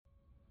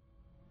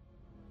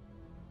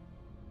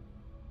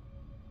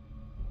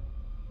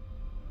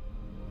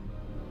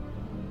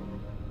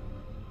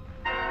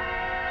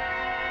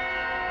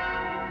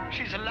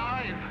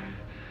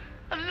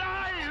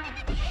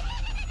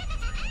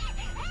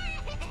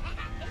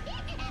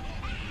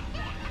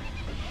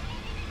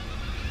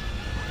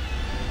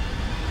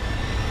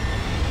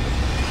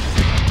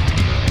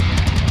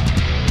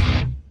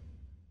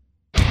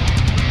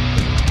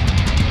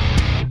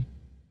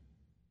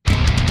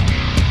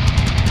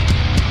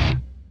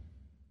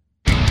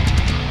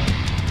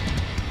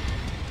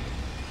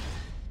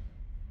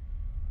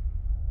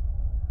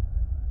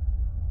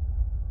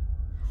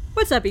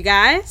What's up, you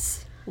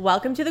guys?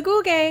 Welcome to the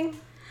Ghoul Gang.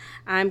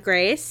 I'm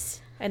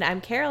Grace. And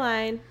I'm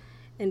Caroline.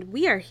 And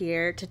we are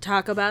here to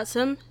talk about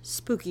some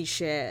spooky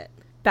shit.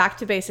 Back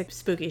to basic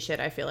spooky shit,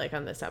 I feel like,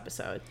 on this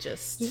episode.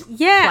 Just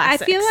classics. I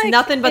feel like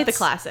nothing but the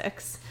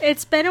classics.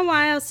 It's been a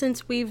while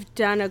since we've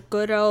done a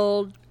good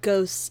old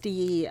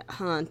ghosty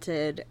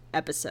haunted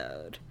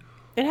episode.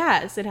 It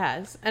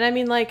has. And I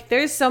mean, like,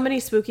 there's so many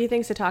spooky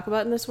things to talk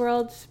about in this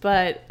world,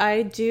 but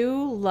I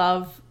do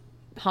love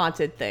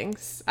haunted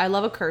things. I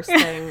love a cursed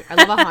thing. I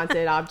love a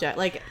haunted object.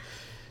 Like,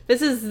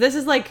 this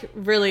is like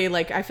really,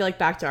 like, I feel like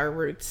back to our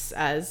roots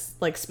as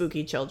like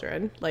spooky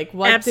children. Like,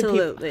 what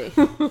Absolutely.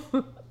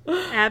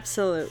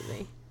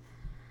 Absolutely.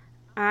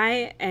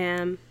 I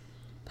am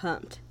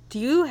pumped. Do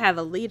you have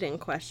a lead-in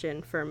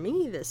question for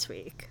me this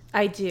week?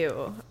 I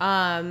do.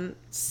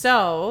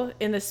 So,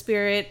 in the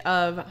spirit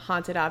of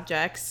haunted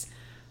objects,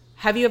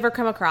 have you ever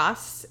come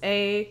across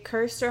a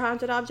cursed or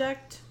haunted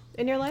object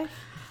in your life?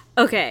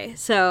 Okay,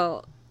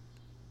 so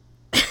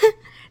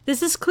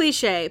this is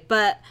cliche,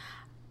 but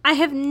I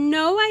have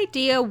no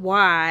idea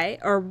why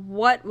or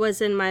what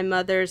was in my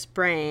mother's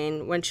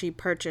brain when she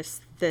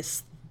purchased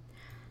this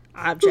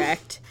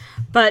object,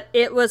 but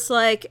it was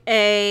like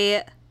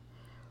imagine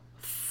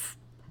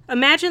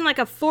like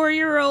a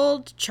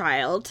 4-year-old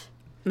child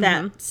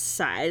that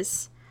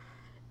size,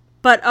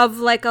 but of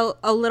like a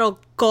little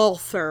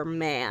golfer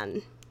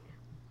man,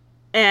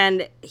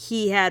 and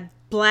he had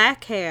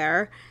black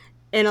hair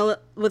and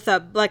with a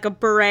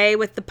beret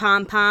with the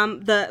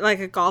pom-pom, like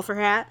a golfer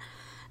hat,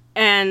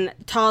 and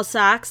tall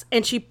socks,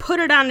 and she put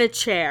it on a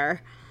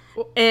chair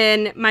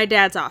in my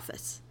dad's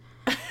office.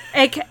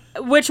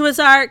 Which was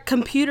our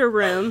computer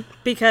room,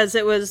 because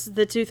it was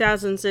the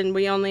 2000s and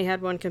we only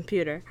had one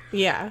computer.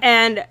 Yeah.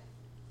 And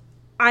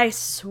I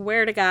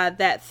swear to God,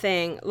 that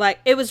thing, like,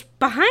 it was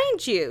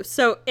behind you.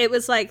 So it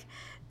was like,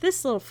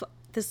 this little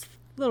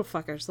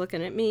fucker's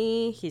looking at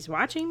me. He's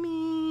watching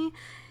me.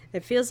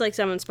 It feels like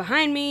someone's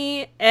behind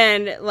me.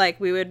 And, like,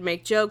 we would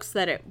make jokes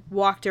that it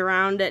walked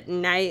around at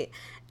night.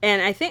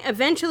 And I think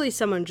eventually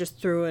someone just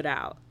threw it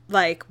out.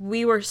 Like,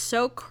 we were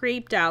so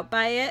creeped out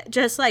by it,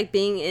 just like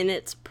being in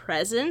its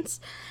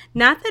presence.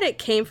 Not that it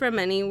came from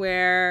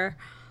anywhere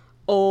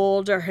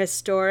old or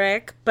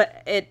historic,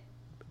 but it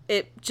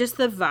just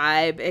the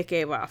vibe it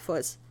gave off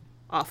was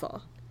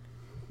awful.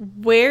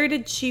 Where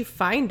did she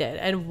find it,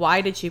 and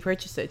why did she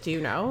purchase it? Do you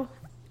know?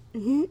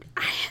 I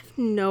have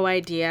no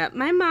idea.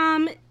 My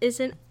mom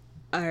is an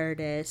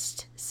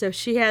artist, so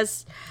she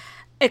has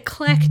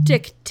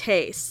eclectic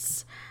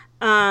tastes.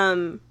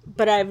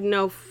 But I have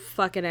no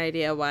fucking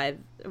idea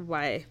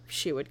why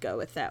she would go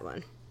with that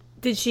one.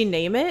 Did she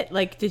name it?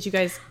 Like, did you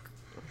guys...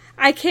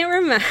 I can't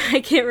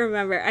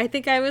remember. I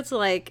think I was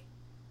like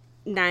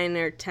 9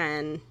 or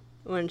 10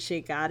 when she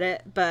got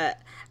it,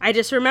 but I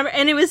just remember,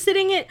 and it was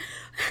sitting at,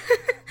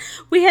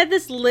 we had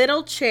this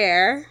little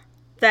chair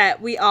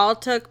that we all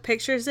took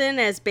pictures in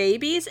as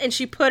babies, and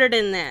she put it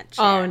in that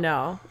chair. Oh,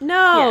 no,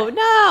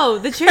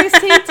 the chair is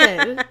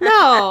tainted.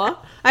 No.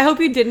 I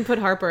hope you didn't put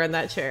Harper in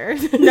that chair.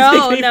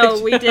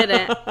 No, we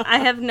didn't. I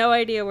have no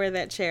idea where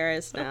that chair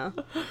is now.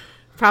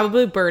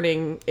 Probably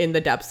burning in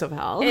the depths of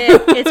hell.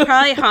 It's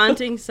probably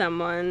haunting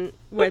someone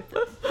with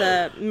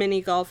the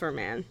mini golfer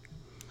man.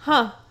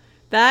 Huh.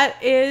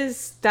 That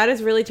is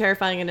really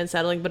terrifying and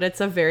unsettling, but it's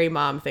a very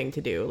mom thing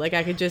to do. Like,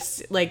 I could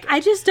just, like... I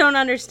just don't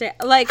understand.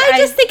 Like, I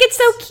just think it's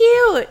so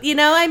cute, you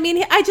know? I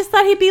mean, I just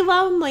thought he'd be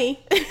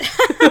lonely.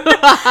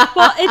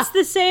 Well, it's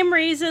the same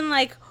reason,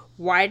 like,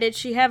 why did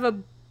she have a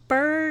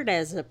bird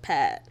as a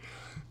pet?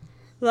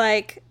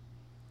 Like,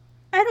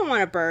 I don't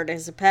want a bird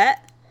as a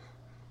pet.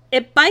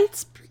 It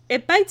bites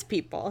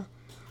people.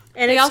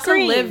 And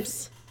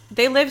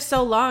they live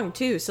so long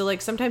too, so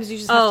like sometimes you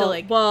just have to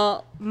like...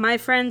 well, my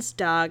friend's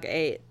dog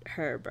ate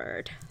her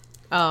bird.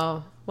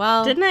 Oh,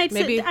 well, didn't I?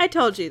 Maybe I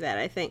told you that,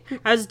 I think.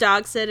 I was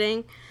dog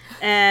sitting,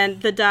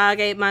 and the dog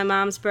ate my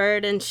mom's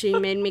bird, and she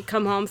made me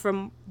come home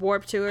from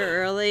Warped Tour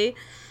early.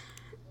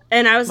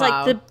 And I was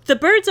like, the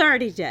bird's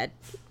already dead.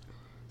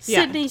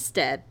 Yeah. Sydney's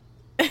dead.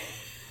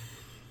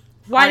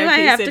 Why do I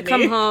have to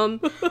come home?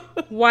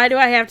 Why do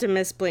I have to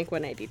miss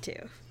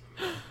Blink-182?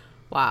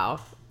 Wow.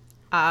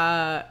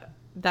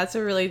 That's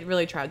a really,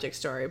 really tragic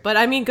story. But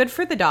I mean, good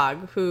for the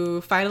dog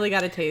who finally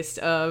got a taste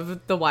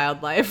of the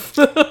wildlife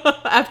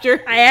after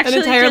an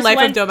entire life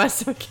of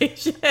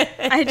domestication.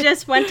 I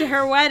just went to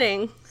her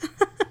wedding.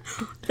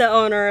 The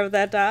owner of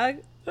that dog.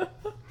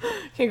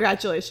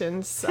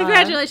 Congratulations.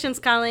 Congratulations,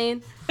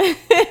 Colleen.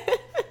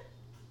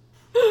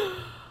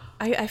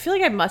 I feel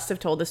like I must have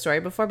told this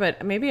story before,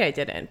 but maybe I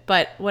didn't.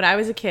 But when I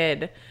was a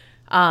kid,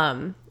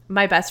 my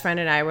best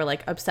friend and I were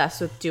like obsessed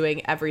with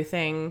doing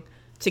everything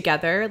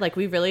together. Like,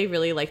 we really,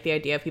 really liked the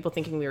idea of people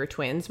thinking we were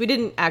twins. We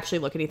didn't actually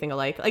look anything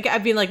alike. Like, I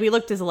mean, like, we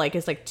looked as alike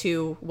as like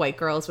two white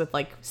girls with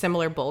like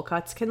similar bowl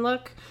cuts can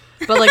look.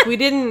 But like, we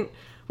didn't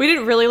we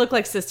didn't really look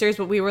like sisters,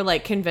 but we were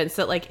like convinced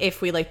that like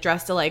if we like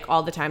dressed alike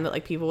all the time that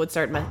like people would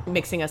start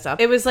mixing us up.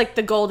 It was like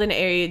the golden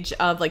age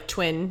of like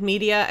twin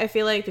media, I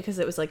feel like, because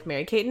it was like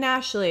Mary-Kate and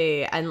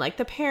Ashley and like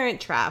The Parent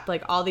Trap,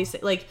 like all these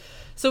like,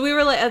 so we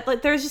were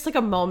like there was just like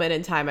a moment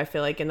in time, I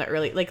feel like in the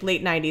early like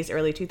late 90s,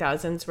 early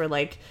 2000s where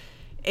like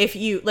if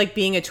you like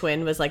being a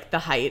twin was like the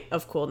height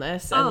of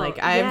coolness, and like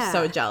I am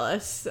so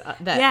jealous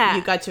that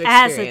you got to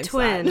experience as a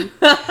twin.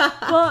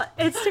 Well,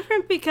 it's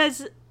different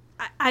because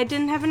I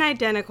didn't have an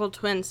identical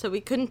twin, so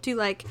we couldn't do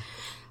like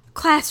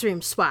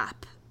classroom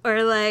swap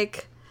or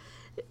like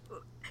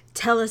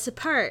tell us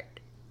apart,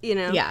 you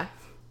know? Yeah.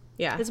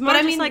 It's more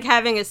just like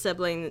having a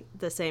sibling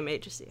the same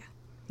age as you.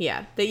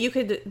 Yeah, that you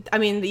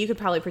could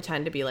probably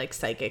pretend to be like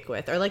psychic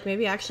with, or like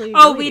maybe actually.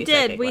 Oh, we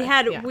did. We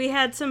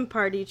had some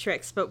party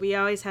tricks, but we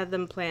always had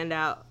them planned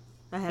out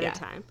ahead of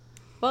time.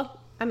 Well,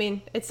 I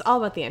mean, it's all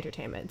about the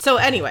entertainment. So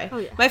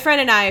anyway, my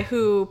friend and I,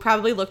 who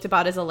probably looked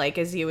about as alike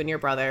as you and your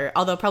brother,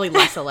 although probably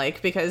less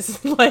alike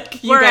because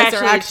like you guys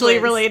are actually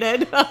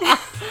related.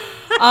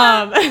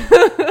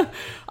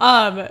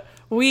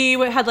 We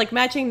had like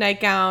matching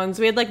nightgowns.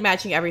 We had like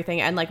matching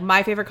everything. And like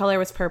my favorite color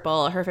was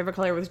purple. Her favorite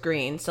color was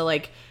green. So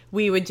like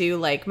we would do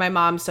like my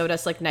mom sewed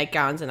us like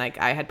nightgowns, and like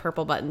I had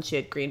purple buttons. She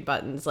had green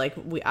buttons. Like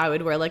I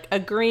would wear like a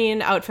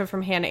green outfit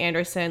from Hannah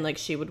Anderson. Like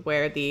she would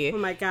wear the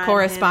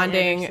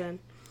corresponding.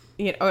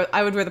 You know, or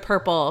I would wear the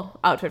purple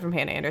outfit from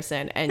Hannah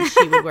Anderson, and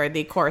she would wear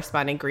the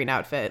corresponding green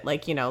outfit,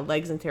 like, you know,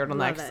 legs and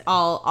turtlenecks,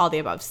 all the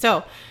above.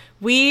 So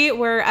we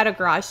were at a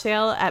garage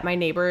sale at my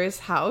neighbor's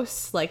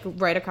house, like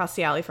right across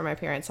the alley from my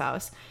parents'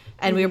 house.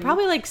 And we were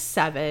probably like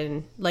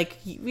 7. Like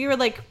we were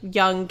like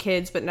young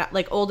kids, but not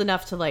like old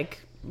enough to like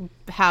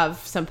have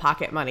some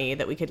pocket money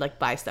that we could like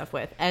buy stuff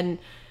with. And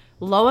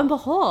lo and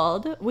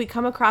behold, we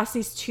come across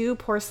these 2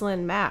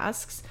 porcelain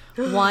masks.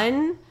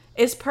 One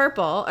is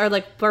purple, or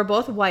like they're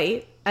both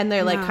white, and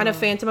they're like kind of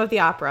Phantom of the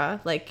Opera,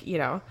 like, you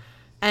know.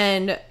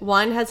 And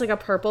one has like a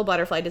purple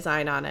butterfly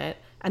design on it,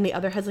 and the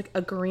other has like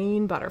a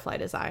green butterfly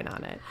design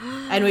on it.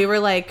 And we were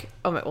like,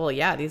 oh, well,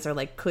 yeah, these are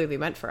like clearly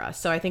meant for us.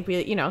 So I think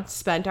we, you know,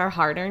 spent our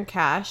hard-earned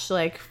cash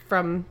like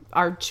from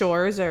our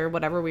chores or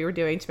whatever we were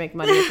doing to make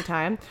money at the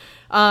time.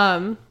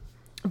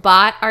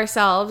 Bought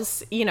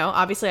ourselves, you know,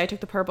 obviously I took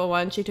the purple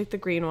one, she took the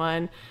green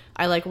one.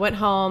 I like went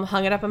home,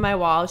 hung it up on my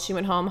wall. She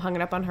went home, hung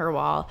it up on her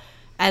wall.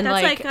 And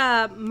that's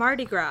like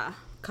Mardi Gras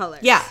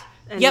colors. Yeah.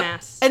 And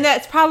masks. And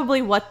that's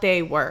probably what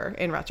they were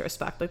in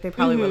retrospect. Like they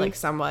probably were like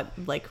somewhat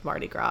like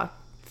Mardi Gras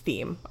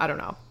theme. I don't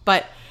know.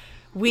 But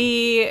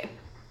we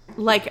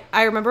like,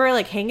 I remember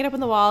like hanging it up on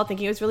the wall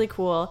thinking it was really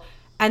cool.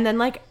 And then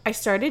like I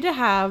started to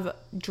have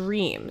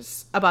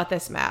dreams about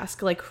this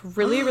mask, like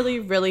really, really,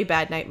 really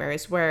bad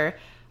nightmares where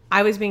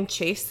I was being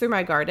chased through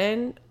my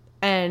garden,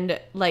 and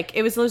like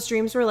it was those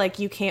dreams where like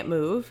you can't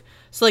move.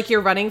 So like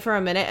you're running for a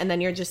minute and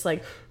then you're just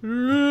like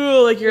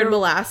you're in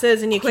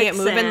molasses and you can't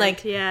move, and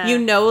like you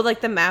know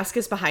like the mask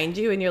is behind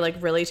you and you're like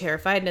really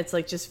terrified, and it's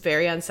like just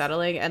very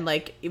unsettling. And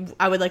like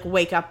I would like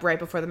wake up right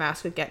before the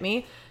mask would get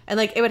me, and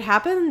like it would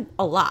happen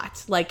a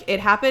lot. Like it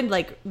happened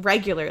like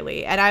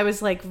regularly, and I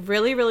was like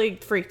really, really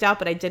freaked out,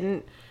 but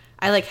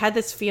I like had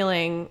this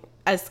feeling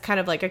as kind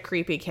of like a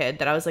creepy kid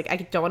that I was like, I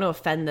don't want to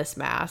offend this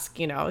mask,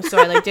 you know? So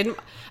I like I didn't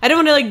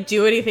want to like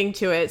do anything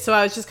to it. So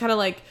I was just kind of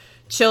like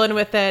chilling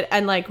with it.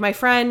 And like my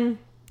friend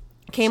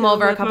came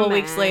over a couple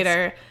weeks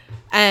later,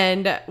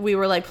 and we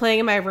were like playing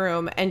in my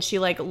room, and she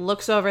like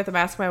looks over at the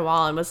mask on my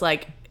wall and was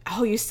like,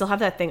 oh, you still have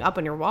that thing up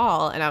on your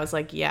wall? And I was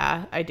like,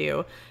 yeah, I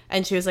do.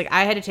 And she was like,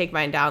 I had to take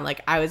mine down.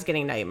 Like I was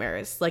getting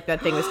nightmares. Like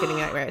that thing was getting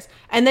nightmares.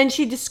 And then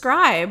she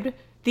described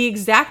the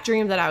exact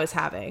dream that I was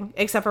having,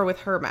 except for with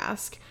her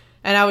mask.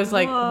 And I was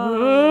like,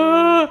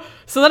 whoa.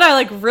 So then I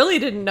like really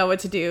didn't know what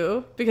to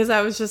do, because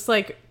I was just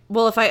like,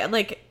 well, if I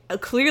like,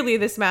 clearly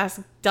this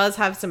mask does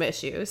have some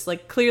issues.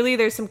 Like clearly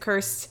there's some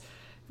cursed,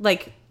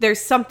 like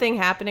there's something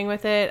happening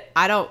with it.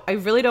 I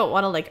really don't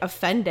want to like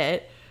offend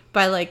it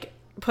by like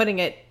putting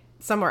it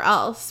somewhere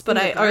else, but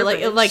like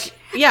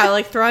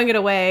throwing it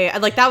away.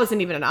 Like that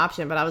wasn't even an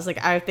option, but I was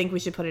like, I think we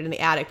should put it in the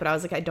attic, but I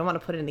was like, I don't want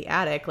to put it in the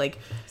attic, like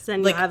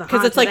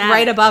because it's like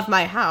right above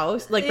my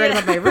house, like right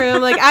above my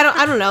room. Like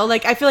I don't know,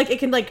 like I feel like it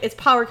can like its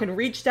power can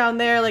reach down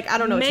there. Like I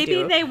don't know what to do.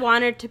 Maybe they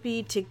wanted to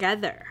be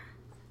together,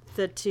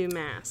 the 2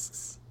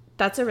 masks.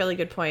 That's a really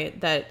good point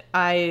that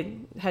I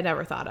had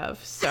never thought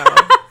of. So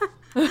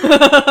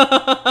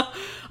unfortunately,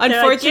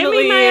 like, give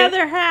me my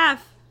other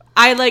half.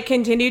 I like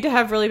continued to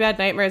have really bad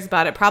nightmares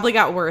about it. Probably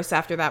got worse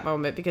after that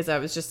moment because I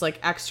was just like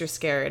extra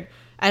scared.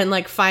 And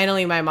like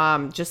finally my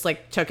mom just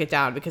like took it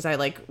down because I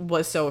like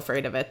was so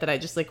afraid of it that I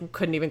just like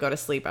couldn't even go to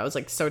sleep. I was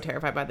like so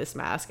terrified by this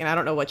mask, and I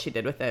don't know what she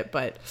did with it,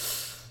 but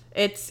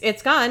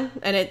it's gone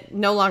and it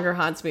no longer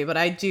haunts me. But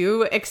I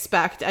do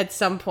expect at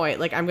some point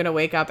like I'm going to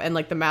wake up and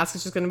like the mask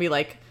is just going to be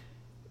like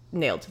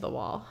nailed to the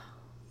wall.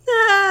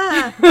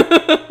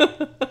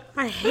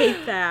 I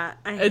hate that.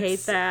 I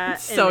hate that.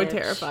 It's so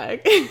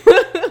terrifying.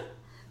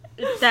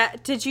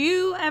 Did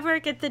you ever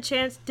get the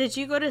chance? Did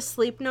you go to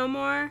Sleep No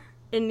More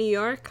in New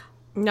York?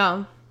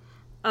 No.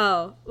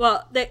 Oh,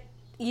 well,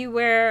 you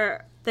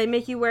wear They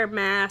make you wear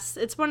masks.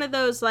 It's one of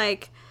those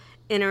like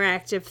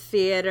interactive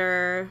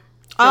theater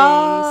things.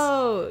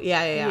 Oh,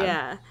 yeah.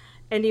 Yeah.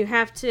 And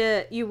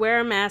you wear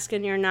a mask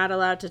and you're not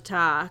allowed to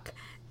talk.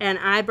 And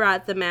I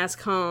brought the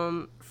mask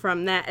home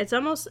from that. It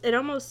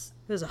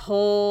was a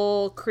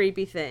whole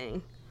creepy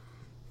thing.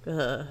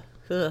 Ugh.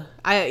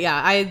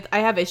 I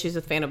have issues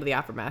with Phantom of the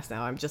Opera mask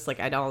now. I'm just like,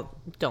 I don't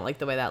like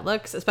the way that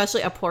looks,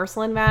 especially a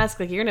porcelain mask.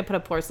 Like, you're gonna put a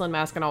porcelain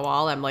mask on a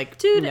wall. I'm like,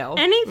 dude, no,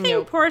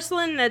 anything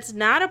porcelain that's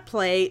not a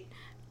plate,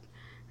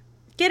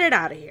 get it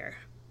out of here.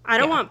 I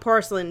don't want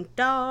porcelain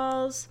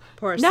dolls,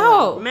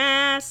 porcelain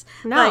masks.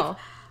 No.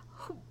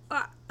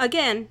 Like,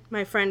 again,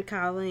 my friend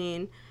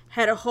Colleen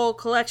had a whole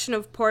collection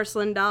of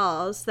porcelain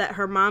dolls that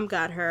her mom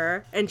got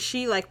her, and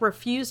she like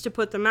refused to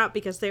put them out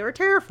because they were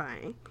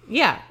terrifying.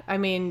 Yeah, I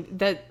mean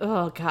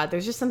oh god,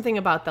 there's just something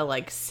about the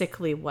like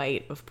sickly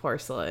white of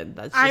porcelain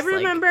that's just I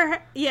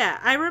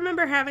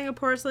remember having a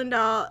porcelain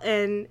doll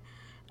and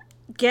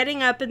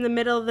getting up in the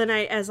middle of the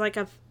night as like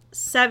a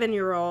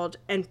 7-year-old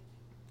and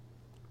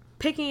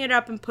picking it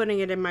up and putting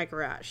it in my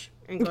garage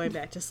and going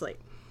back to sleep.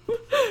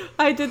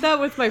 I did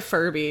that with my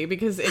Furby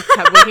because it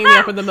kept waking me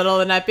up in the middle of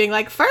the night being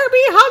like, Furby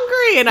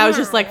hungry, and I was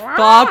just like,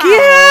 fuck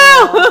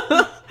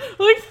you.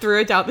 Like,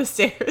 threw it down the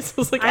stairs.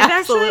 I was like, I've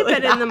actually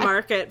been not. in the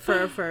market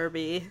for a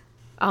Furby.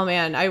 Oh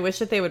man, I wish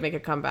that they would make a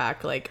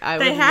comeback. Like,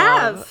 They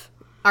have.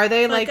 Are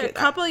they like a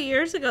couple of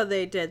years ago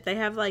they did. They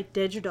have like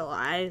digital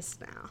eyes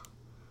now.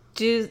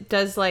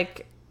 Does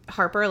like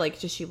Harper, like,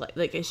 does she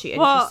like is she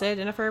interested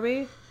in a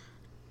Furby?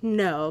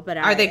 No, but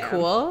are they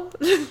cool?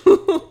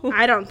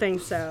 I don't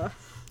think so.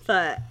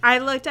 But I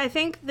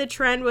think the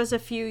trend was a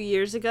few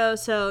years ago,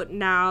 so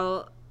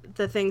now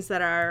the things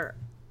that are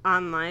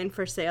online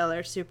for sale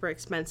are super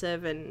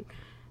expensive, and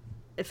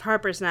if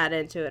Harper's not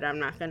into it, I'm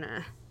not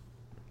gonna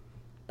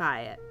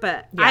buy it.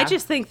 But I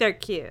just think they're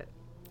cute.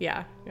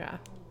 Yeah.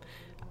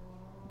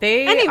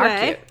 They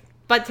are cute,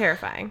 but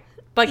terrifying.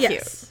 But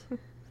cute.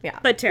 Yeah.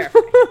 But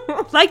terrifying.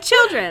 Like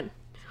children.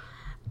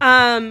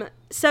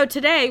 So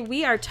today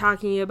we are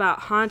talking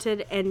about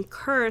haunted and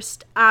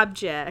cursed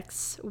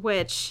objects,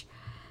 which,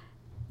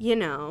 you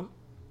know,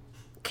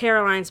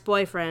 Caroline's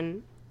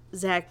boyfriend,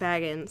 Zak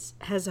Bagans,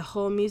 has a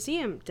whole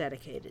museum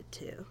dedicated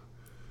to.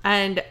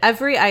 And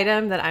every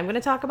item that I'm going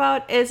to talk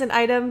about is an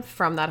item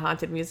from that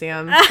haunted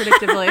museum,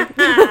 predictably.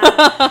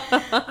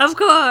 Of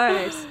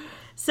course.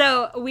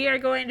 So we are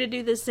going to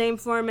do the same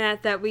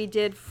format that we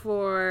did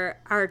for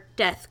our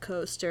Death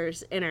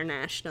Coasters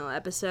International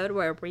episode,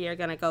 where we are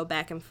going to go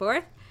back and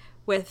forth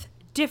with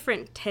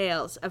different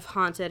tales of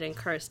haunted and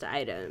cursed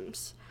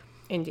items.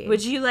 Indeed.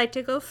 Would you like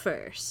to go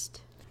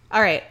first?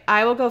 All right,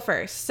 I will go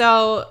first.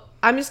 So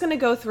I'm just going to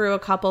go through a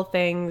couple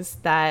things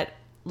that,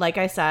 like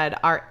I said,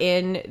 are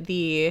in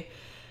the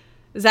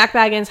Zak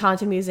Bagans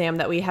Haunted Museum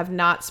that we have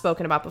not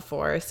spoken about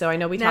before. So I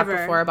know we talked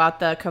before about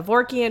the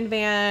Kevorkian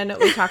van.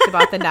 We talked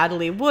about the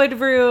Natalie Wood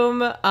room.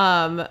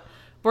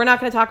 We're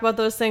not going to talk about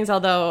those things,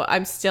 although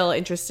I'm still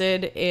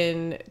interested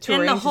in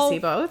touring to see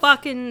both.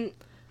 Fucking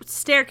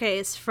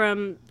staircase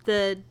from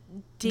the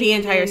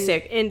entire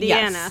staircase,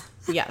 Indiana.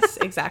 Yes,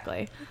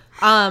 exactly.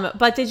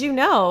 But did you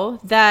know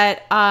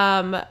that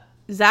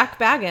Zak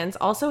Bagans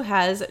also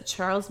has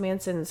Charles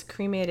Manson's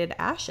cremated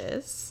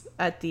ashes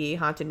at the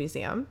Haunted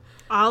Museum?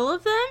 All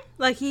of them?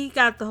 Like, he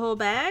got the whole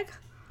bag?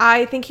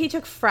 I think he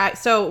took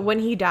so when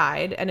he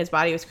died and his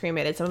body was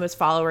cremated, some of his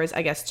followers,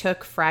 I guess,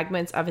 took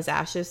fragments of his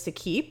ashes to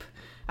keep.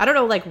 I don't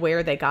know, like,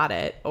 where they got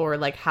it or,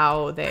 like,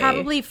 how they...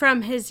 Probably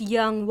from his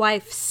young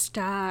wife,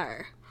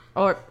 Star.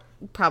 Or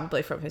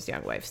probably from his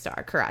young wife,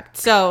 Star, correct.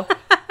 So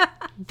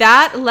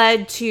that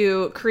led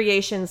to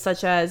creations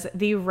such as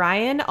the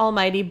Ryan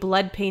Almighty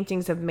blood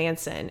paintings of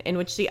Manson, in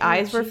which the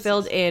eyes were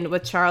filled in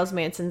with Charles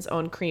Manson's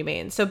own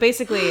cremains. So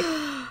basically,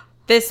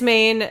 this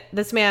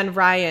man,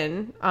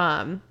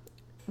 Ryan,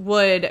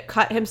 would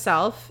cut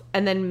himself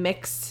and then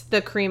mix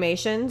the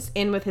cremations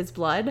in with his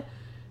blood.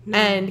 No.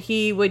 And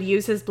he would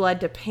use his blood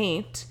to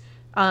paint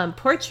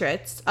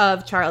portraits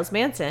of Charles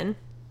Manson.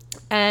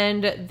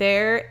 And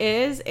there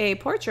is a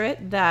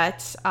portrait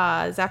that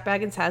Zak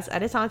Bagans has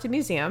at his haunted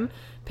museum,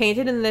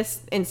 painted in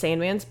this insane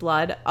man's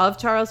blood of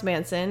Charles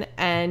Manson,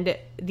 and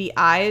the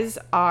eyes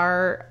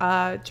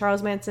are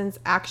Charles Manson's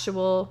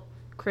actual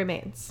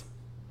cremains.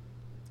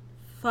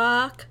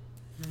 Fuck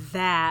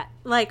that.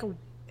 Like,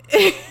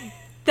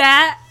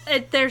 that,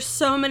 there's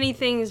so many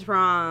things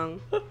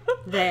wrong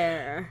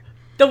there.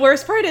 The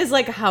worst part is,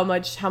 like, how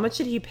much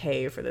did he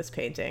pay for this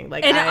painting?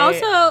 Like, and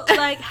also,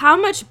 like, how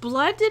much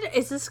blood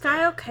is this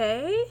guy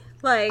okay?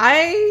 Like,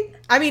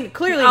 I mean,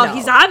 clearly, no.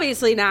 He's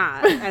obviously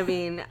not. I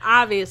mean,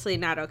 obviously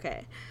not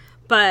okay.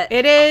 But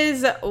it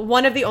is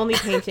one of the only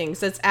paintings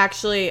that's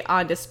actually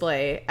on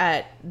display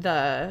at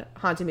the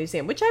Haunted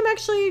Museum, which I'm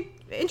actually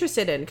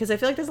interested in because I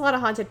feel like there's a lot of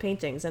haunted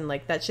paintings, and,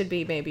 like, that should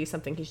be maybe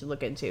something he should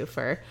look into if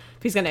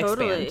he's going to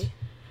expand.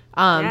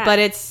 Yeah. But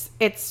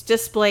it's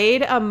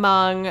displayed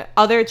among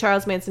other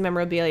Charles Manson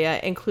memorabilia,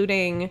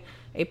 including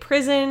a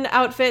prison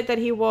outfit that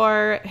he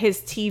wore, his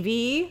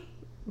TV,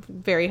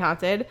 very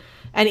haunted,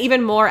 and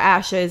even more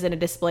ashes in a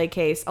display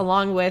case,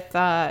 along with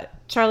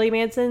Charlie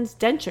Manson's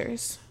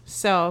dentures.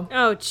 So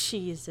Oh,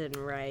 cheese and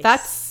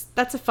rice.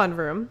 that's a fun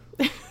room.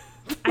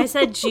 I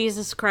said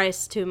Jesus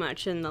Christ too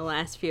much in the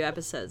last few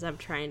episodes. I'm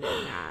trying to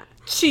not.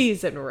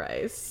 Cheese and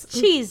rice.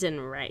 Cheese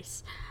and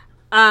rice.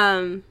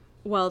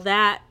 Well,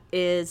 that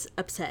is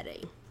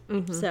upsetting.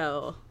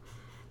 So,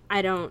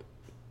 I don't...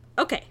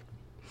 Okay.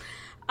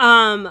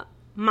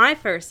 My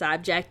first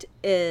object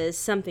is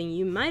something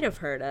you might have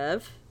heard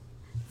of.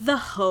 The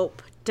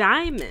Hope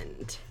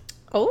Diamond.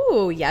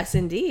 Oh, yes,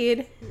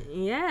 indeed.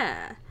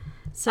 Yeah.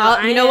 So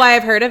You know why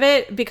I've heard of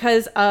it?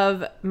 Because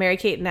of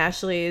Mary-Kate and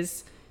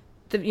Ashley's...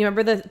 you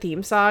remember the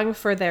theme song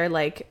for their,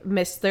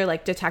 their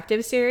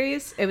detective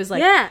series? It was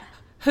like... Yeah.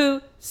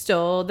 Who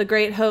stole the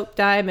Great Hope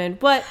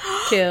Diamond? What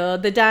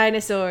killed the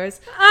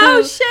dinosaurs?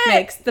 Oh, Who shit.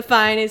 makes the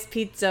finest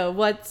pizza?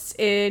 What's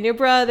in your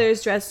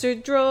brother's dresser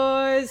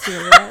drawers? You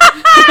remember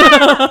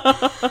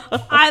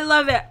that? I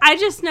love it. I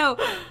just know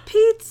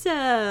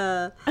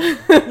pizza.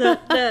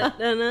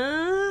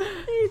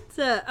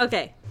 Pizza.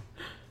 Okay.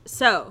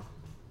 So,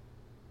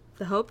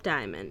 the Hope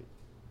Diamond.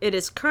 It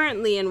is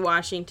currently in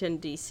Washington,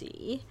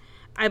 D.C.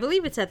 I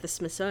believe it's at the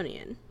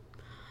Smithsonian.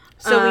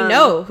 So we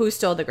know who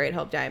stole the Great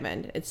Hope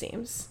Diamond, it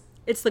seems.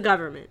 It's the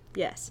government,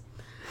 yes.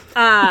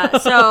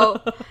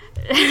 So,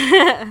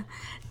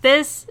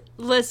 this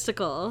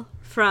listicle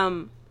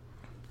from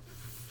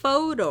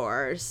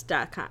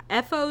Fodors.com,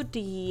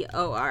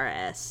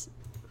 Fodors,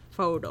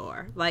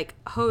 Fodor, like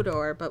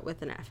Hodor, but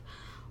with an F.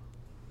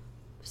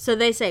 So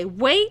they say,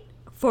 weight,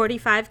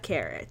 45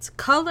 carats,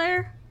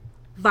 color,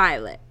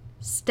 violet,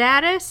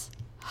 status,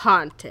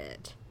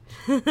 haunted.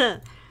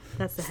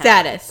 That's the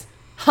Status,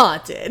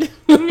 haunted.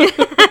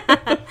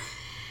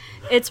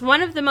 It's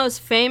one of the most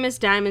famous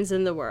diamonds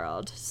in the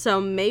world, so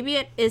maybe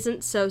it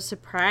isn't so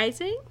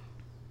surprising?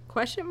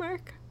 Question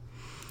mark.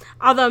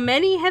 Although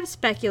many have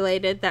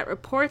speculated that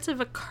reports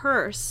of a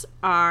curse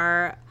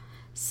are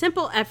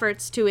simple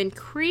efforts to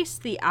increase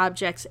the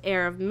object's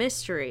air of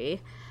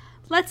mystery,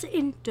 let's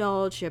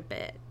indulge a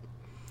bit.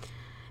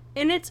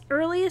 In its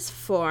earliest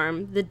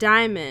form, the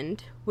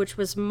diamond, which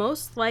was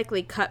most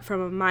likely cut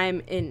from a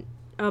mine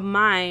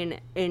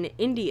in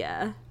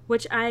India,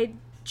 which I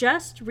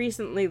just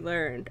recently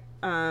learned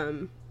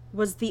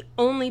was the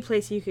only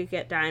place you could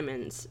get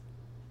diamonds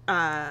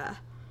up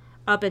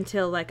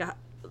until like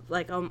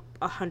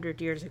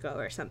 100 years ago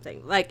or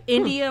something. Like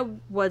India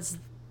was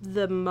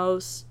the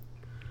most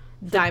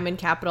Diamond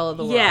capital of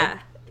the world.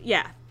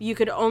 Yeah. You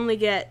could only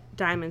get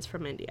diamonds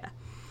from India.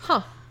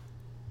 Huh.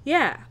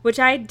 Yeah, which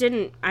I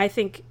didn't. I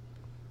think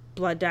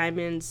blood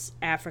diamonds,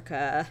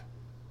 Africa,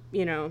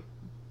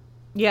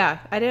 Yeah,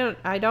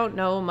 I don't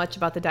know much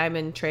about the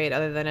diamond trade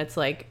other than it's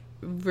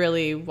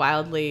really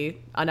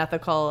wildly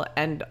unethical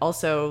and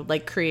also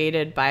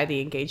created by the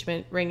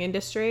engagement ring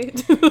industry.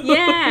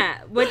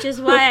 Yeah, which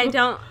is why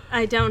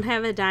I don't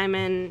have a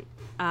diamond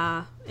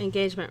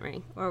engagement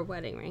ring or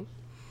wedding ring.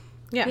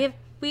 Yeah.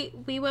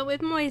 We went with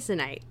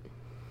moissanite.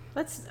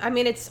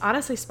 It's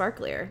honestly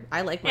sparklier.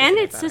 I like moissanite And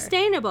it's better.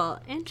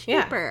 sustainable and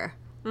cheaper.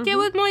 Yeah. Get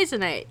with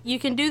moissanite. You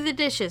can do the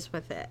dishes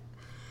with it.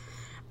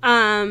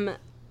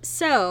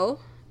 So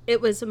it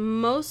was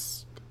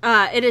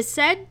it is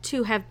said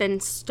to have been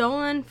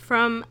stolen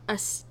from a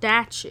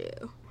statue.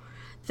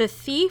 The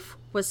thief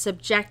was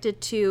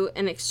subjected to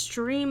an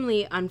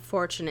extremely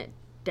unfortunate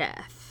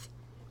death.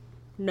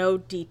 No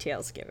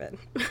details given.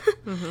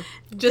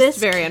 Just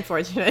very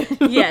unfortunate.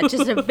 Yeah,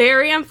 just a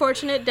very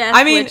unfortunate death.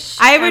 I mean,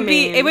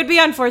 it would be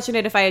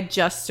unfortunate if I had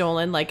just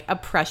stolen a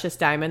precious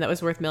diamond that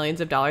was worth millions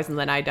of dollars and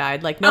then I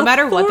died. No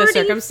matter what the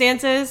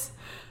circumstances.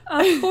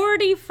 A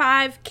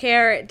 45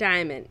 carat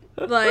diamond.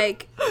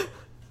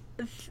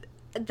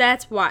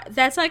 That's why.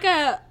 That's like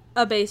a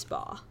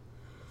baseball.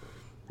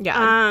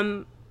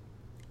 Yeah.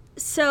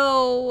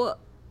 So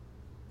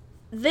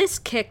this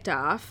kicked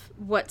off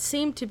what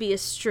seemed to be a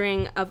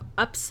string of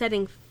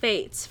upsetting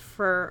fates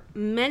for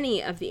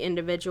many of the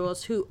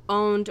individuals who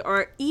owned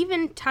or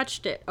even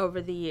touched it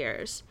over the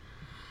years.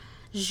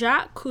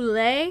 Jacques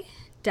Coulet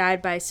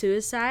died by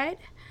suicide.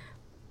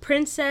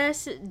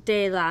 Princess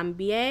de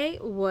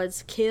Lambier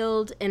was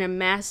killed in a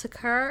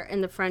massacre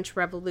in the French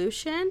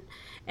Revolution,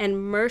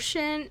 and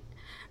merchant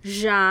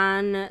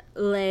Jean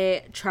Le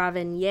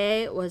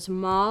Travenier was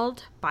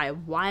mauled by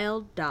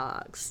wild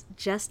dogs,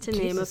 just to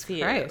name a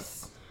few.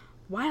 Christ.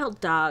 Wild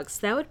dogs,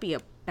 that would be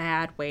a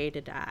bad way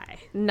to die.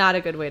 Not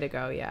a good way to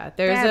go, yeah.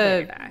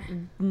 There's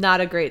not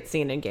a great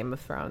scene in Game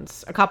of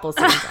Thrones. A couple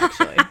scenes,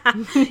 actually.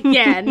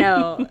 Yeah,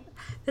 no.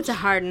 That's a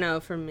hard no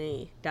for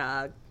me,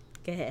 dog.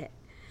 Go ahead.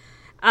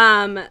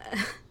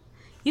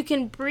 You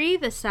can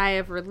breathe a sigh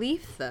of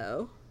relief,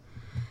 though,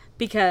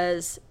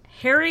 because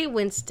Harry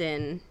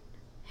Winston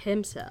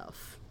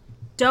himself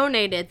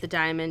donated the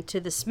diamond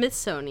to the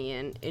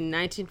Smithsonian in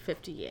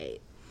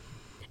 1958,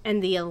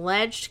 and the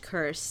alleged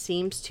curse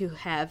seems to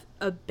have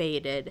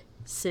abated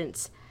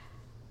since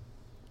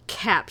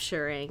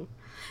putting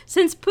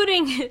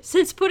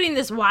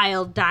this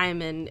wild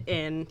diamond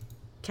in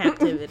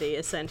captivity,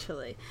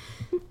 essentially.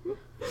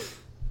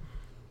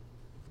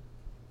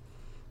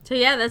 So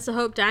yeah, that's the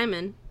Hope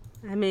Diamond.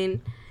 I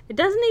mean, It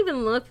doesn't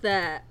even look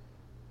that.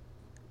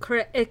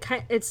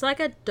 It's like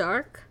a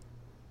dark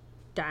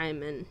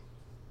diamond.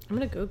 I'm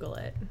gonna Google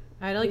it.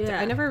 I like. Yeah.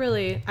 I never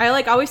really. I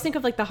like always think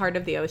of like the heart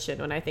of the ocean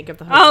when I think of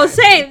the Hope Oh, Diamond.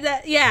 same.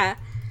 That yeah.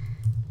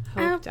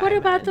 Hope What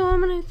about Diamond. the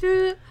woman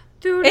who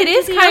threw It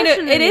is kind of.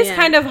 ocean It in is the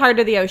kind end? of heart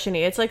of the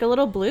oceany. It's like a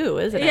little blue,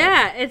 isn't it?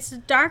 Yeah, it's a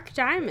dark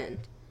diamond.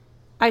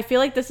 I feel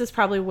like this is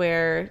probably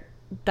where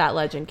that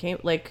legend came.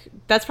 Like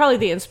that's probably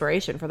the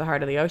inspiration for the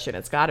heart of the ocean.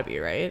 It's got to be,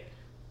 right?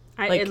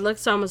 Like- It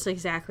looks almost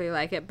exactly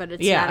like it, but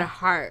it's Yeah. not a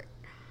heart.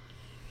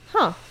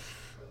 Huh.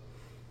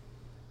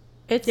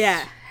 It's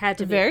Yeah, had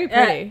to be very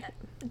pretty.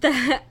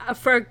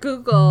 For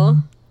Google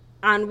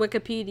on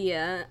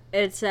Wikipedia,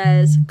 it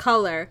says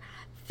color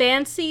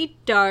fancy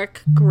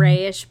dark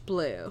grayish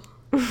blue.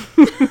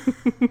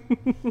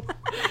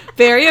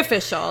 Very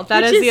official.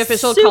 That Which is the is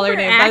official super color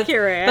name.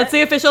 accurate. That's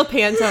the official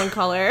Pantone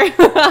color.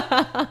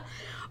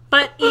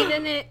 But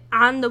even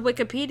on the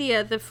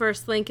Wikipedia, the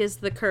first link is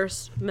the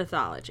curse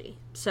mythology.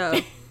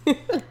 So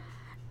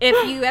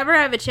if you ever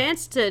have a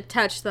chance to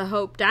touch the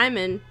Hope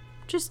Diamond,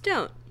 just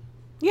don't.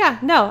 Yeah,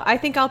 no, I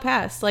think I'll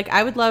pass. Like,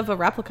 I would love a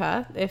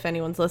replica if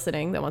anyone's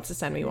listening that wants to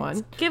send me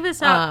one. Give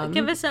us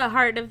a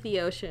heart of the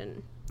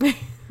ocean.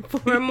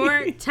 We're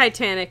more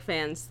Titanic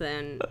fans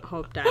than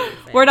Hope Diamond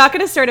fans. We're not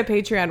going to start a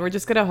Patreon. We're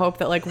just going to hope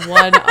that, like,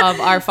 one of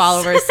our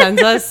followers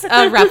sends us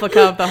a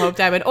replica of the Hope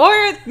Diamond, or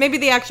maybe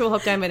the actual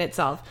Hope Diamond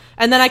itself.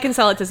 And then I can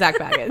sell it to Zach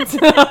Baggins.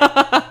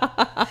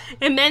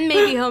 And then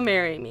maybe he'll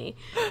marry me.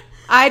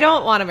 I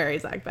don't want to marry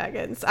Zach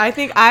Baggins. I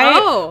think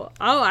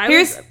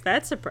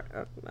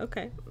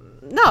okay.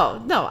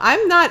 No,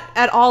 I'm not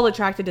at all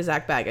attracted to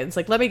Zach Baggins.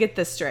 Like, let me get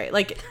this straight.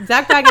 Like,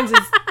 Zach Baggins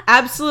is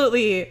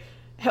absolutely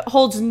I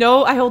hold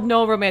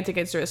no romantic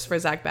interest for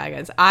Zach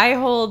Baggins. I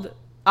hold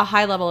a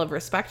high level of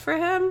respect for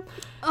him.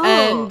 Oh,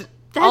 and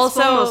that's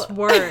also almost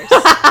worse.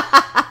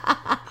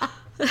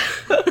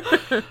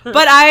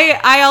 but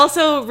I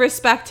also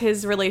respect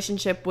his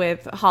relationship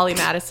with Holly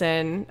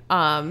Madison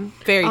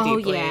very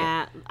deeply.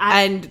 Yeah.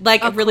 And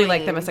really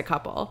like them Acclaim. as a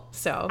couple.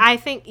 So I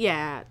think,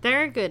 yeah,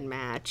 they're a good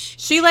match.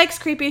 she likes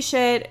creepy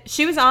shit.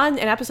 She was on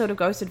an episode of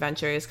Ghost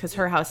Adventures because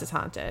her house is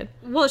haunted.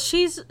 Well,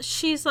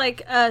 she's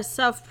like a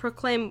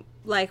self-proclaimed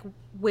like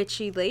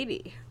witchy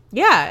lady.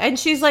 Yeah, and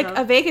she's like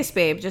So- a Vegas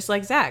babe, just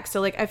like Zach. So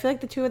like I feel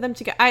like the two of them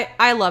together.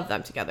 I love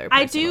them together.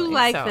 I do personally,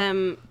 like so.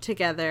 them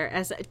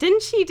together.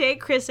 Didn't she date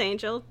Chris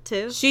Angel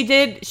too? She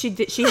did. She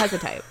has a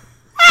type.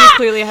 She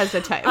clearly has the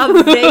type.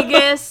 A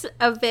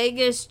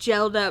Vegas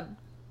gelled up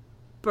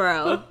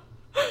bro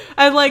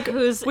And like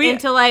who's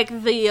into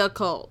like the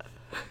occult.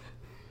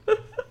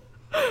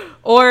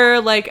 or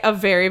like a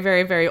very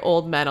very very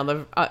old man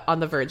on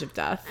the verge of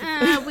death.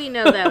 We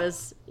know that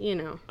was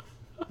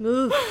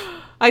Oof.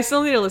 I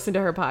still need to listen to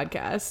her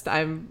podcast.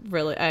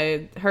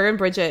 Her and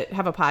Bridget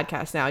have a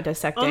podcast now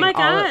dissecting. Oh my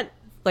God.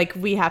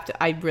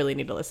 I really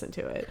need to listen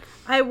to it.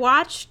 I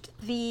watched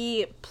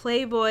the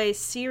Playboy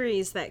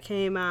series that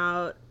came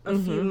out a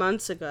few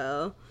months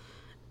ago,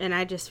 and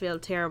I just feel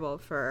terrible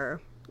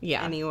for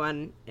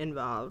anyone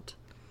involved.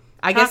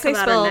 I guess they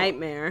about spill a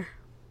nightmare.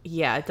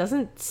 Yeah, it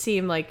doesn't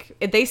seem like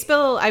they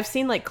spill. I've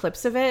seen like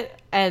clips of it,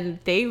 and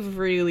they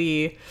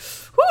really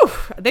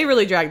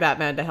drag that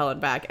man to hell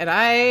and back. And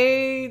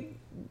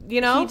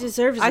He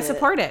deserves I it.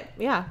 support it.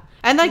 Yeah.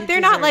 And like they're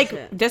not deserves like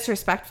it.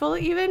 disrespectful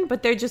even,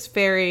 but they're just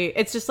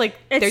it's just like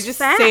It's they're just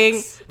facts. saying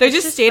they're It's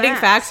just just stating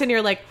facts. facts and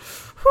you're like,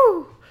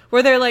 whew,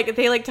 where they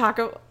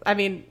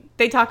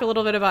talk a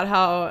little bit about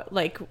how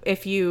like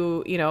if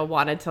you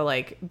wanted to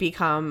like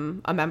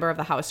become a member of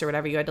the house or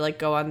whatever, you had to like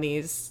go on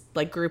these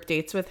like group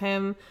dates with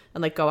him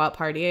and like go out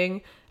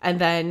partying, and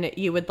then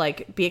you would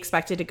like be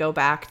expected to go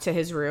back to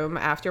his room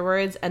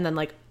afterwards and then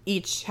like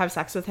each have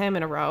sex with him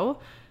in a row.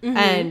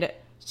 And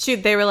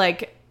they were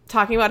like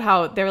talking about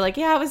how they were like,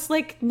 yeah, it was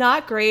like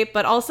not great,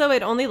 but also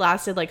it only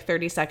lasted like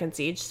 30 seconds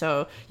each,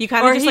 so you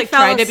kind Or of just he like fell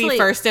tried to be asleep.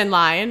 first in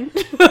line.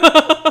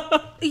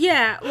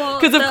 Yeah, well,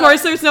 Because of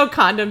course there's no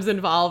condoms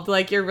involved.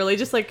 Like you're really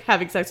just like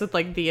having sex with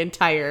like the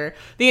entire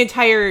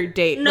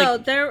date. no,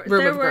 like, there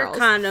room of were girls.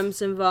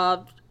 condoms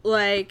involved.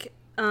 Like,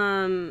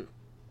 the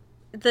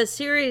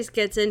series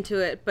gets into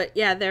it, but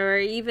yeah, there were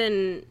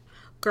even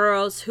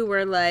girls who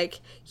were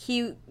like,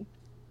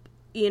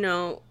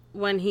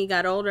 when he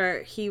got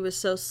older, he was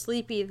so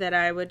sleepy that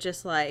I would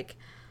just like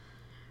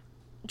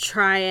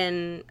try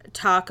and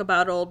talk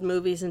about old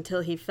movies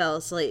until he fell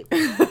asleep,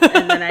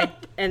 and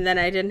then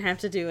I didn't have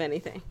to do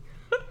anything.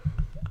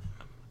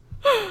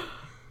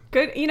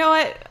 Good. You know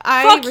what?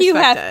 I Fuck you,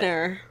 respect it.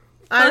 Hefner.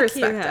 I Fuck you,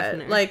 respect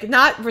Hefner. it. Like,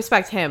 not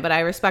respect him, but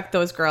I respect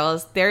those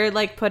girls. They're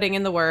like putting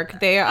in the work.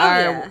 They are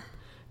yeah.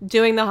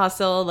 doing the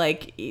hustle.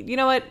 Like, you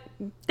know what?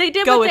 They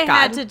did Go what with they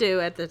had God. to do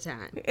at the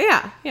time.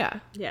 Yeah, yeah.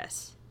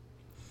 Yes.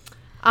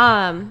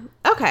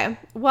 Okay.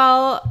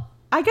 Well,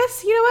 I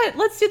guess you know what?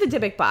 Let's do the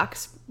Dybbuk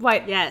box.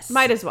 Yes.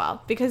 Might as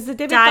well, because the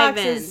Dybbuk Dive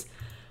box in. is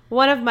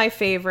one of my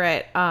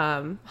favorite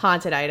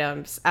haunted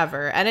items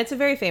ever, and it's a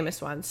very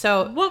famous one.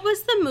 So What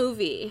was the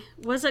movie?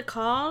 Was it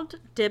called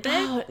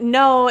Dybbuk?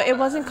 no, it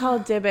wasn't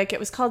called Dybbuk. It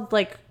was called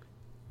like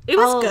It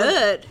was Oh.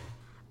 good.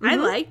 I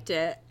liked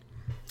it.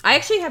 I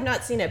actually have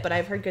not seen it, but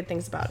I've heard good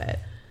things about it.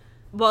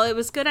 Well, it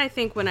was good, I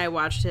think, when I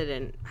watched it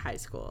in high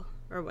school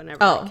or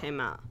whenever it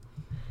came out.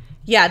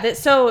 Yeah,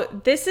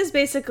 so this is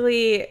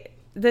basically,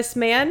 this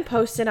man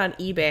posted on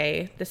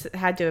eBay, this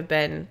had to have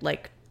been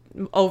like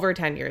over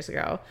 10 years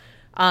ago,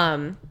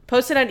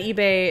 posted on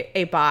eBay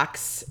a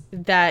box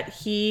that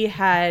he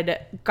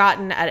had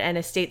gotten at an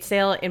estate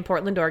sale in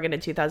Portland, Oregon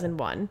in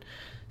 2001.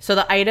 So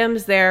the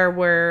items there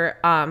were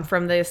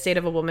from the estate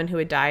of a woman who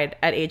had died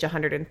at age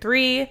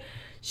 103.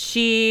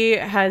 She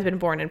has been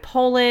born in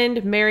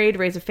Poland, married,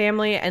 raised a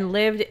family, and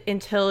lived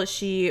until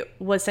she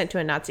was sent to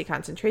a Nazi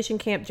concentration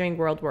camp during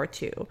World War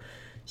II.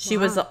 She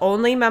was the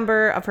only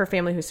member of her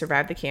family who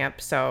survived the camp.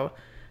 So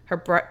her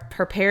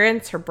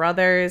parents, her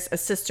brothers, a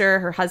sister,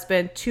 her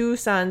husband, 2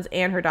 sons,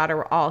 and her daughter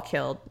were all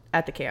killed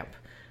at the camp.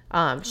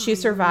 She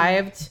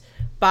survived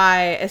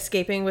by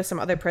escaping with some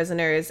other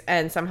prisoners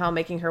and somehow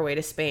making her way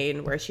to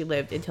Spain, where she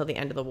lived until the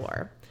end of the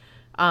war.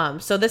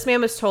 So this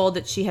man was told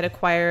that she had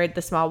acquired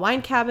the small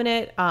wine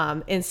cabinet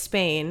in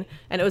Spain,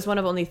 and it was one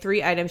of only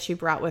 3 items she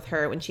brought with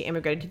her when she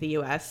immigrated to the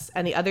U.S.,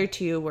 and the other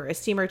 2 were a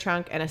steamer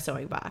trunk and a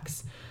sewing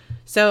box.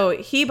 So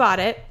he bought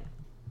it,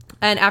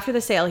 and after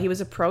the sale, he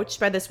was approached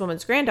by this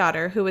woman's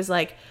granddaughter, who was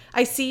like,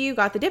 "I see you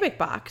got the Dybbuk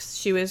box."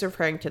 She was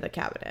referring to the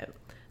cabinet.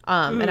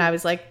 And I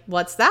was like,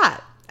 "What's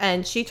that?"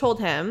 And she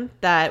told him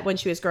that when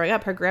she was growing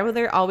up, her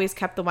grandmother always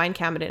kept the wine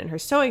cabinet in her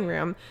sewing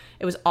room.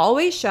 It was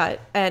always shut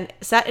and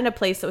set in a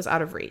place that was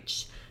out of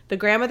reach. The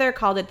grandmother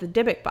called it the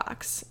Dybbuk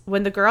box.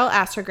 When the girl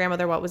asked her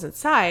grandmother what was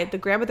inside, the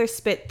grandmother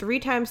spit 3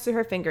 times through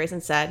her fingers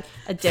and said,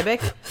 "A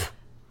Dybbuk."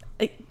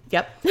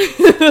 Yep.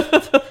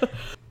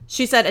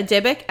 She said a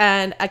Dybbuk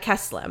and a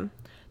Kesslem.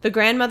 The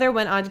grandmother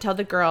went on to tell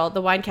the girl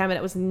the wine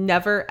cabinet was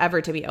never,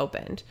 ever to be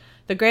opened.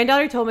 The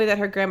granddaughter told me that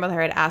her grandmother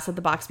had asked that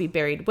the box be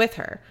buried with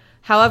her.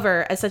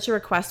 However, as such a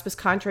request was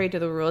contrary to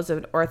the rules of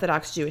an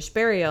Orthodox Jewish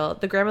burial,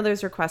 the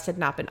grandmother's request had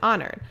not been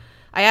honored.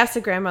 I asked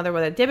the grandmother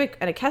what a Dybbuk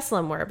and a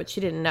Kesslem were, but she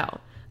didn't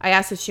know. I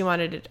asked if she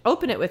wanted to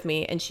open it with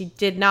me, and she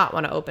did not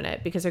want to open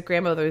it because her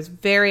grandmother was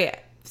very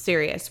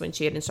serious when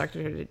she had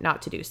instructed her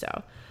not to do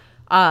so.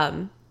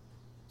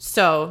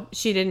 So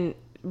she didn't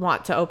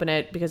want to open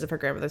it because of her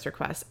grandmother's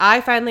request.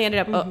 I finally ended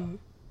up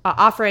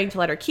offering to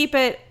let her keep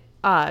it.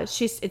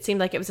 It seemed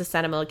like it was a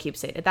sentimental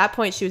keepsake. At that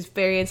point, she was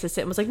very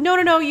insistent and was like,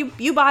 no,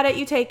 you bought it,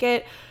 you take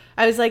it.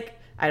 I was like,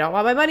 I don't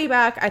want my money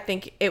back. I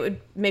think it would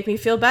make me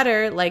feel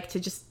better, like, to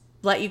just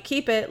let you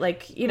keep it.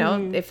 Like, you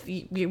know, if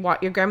you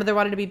want, your grandmother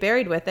wanted to be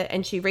buried with it.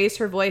 And she raised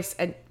her voice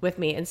with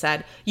me and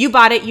said, "You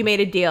bought it, you made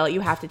a deal, you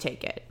have to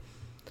take it."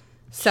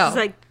 So she's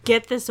like,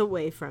 "Get this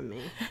away from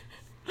me."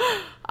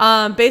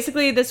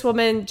 Basically, this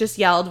woman just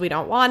yelled, "We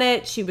don't want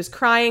it." She was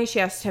crying. She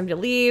asked him to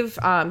leave.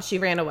 She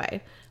ran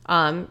away.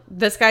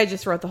 This guy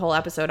just wrote the whole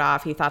episode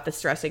off. He thought the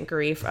stress and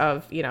grief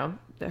of, you know,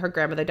 her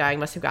grandmother dying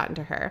must have gotten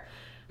to her.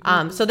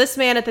 So this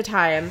man, at the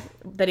time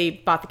that he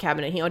bought the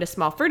cabinet, he owned a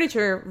small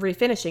furniture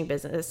refinishing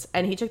business,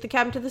 and he took the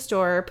cabinet to the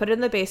store, put it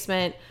in the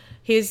basement.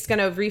 He's going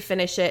to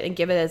refinish it and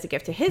give it as a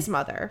gift to his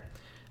mother.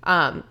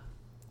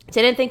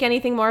 Didn't think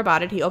anything more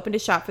about it. He opened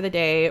his shop for the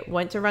day,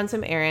 went to run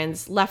some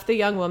errands, left the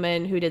young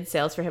woman who did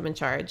sales for him in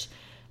charge.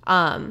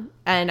 And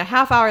a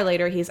half hour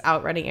later, he's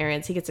out running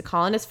errands. He gets a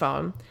call on his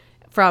phone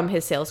from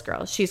his sales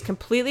girl. She's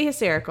completely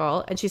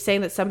hysterical, and she's saying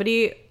that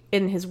somebody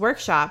in his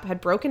workshop had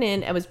broken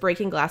in and was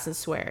breaking glass and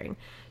swearing.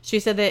 She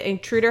said the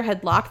intruder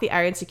had locked the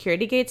iron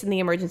security gates and the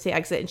emergency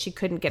exit, and she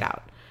couldn't get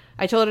out.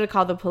 I told her to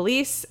call the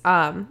police,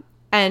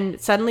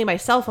 and suddenly my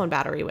cell phone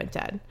battery went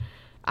dead.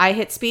 I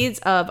hit speeds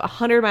of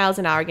 100 miles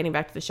an hour getting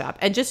back to the shop.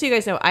 And just so you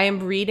guys know,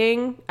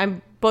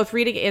 I'm both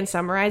reading and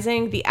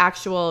summarizing the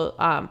actual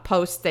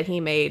post that he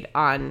made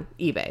on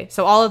eBay.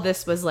 So all of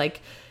this was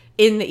like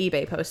in the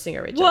eBay posting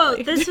originally.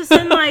 Whoa, this is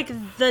in like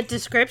the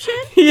description?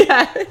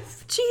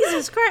 Yes.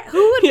 Jesus Christ.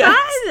 Who would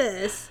buy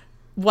this?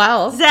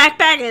 Well, Zach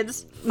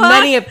Baggins.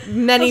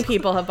 Many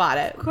people have bought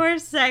it. Of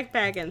course Zach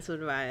Baggins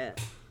would buy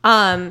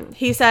it.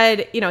 He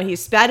said, you know, he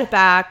sped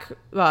back,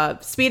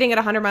 speeding at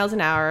 100 miles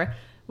an hour.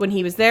 When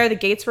he was there, the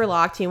gates were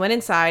locked. He went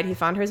inside. He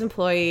found his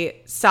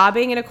employee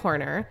sobbing in a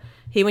corner.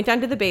 He went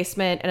down to the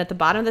basement, and at the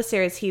bottom of the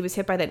stairs, he was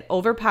hit by the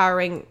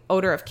overpowering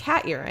odor of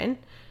cat urine,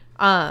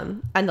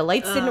 and the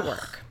lights didn't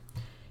work.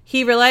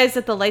 He realized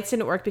that the lights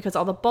didn't work because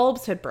all the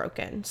bulbs had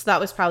broken. So that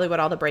was probably what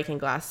all the breaking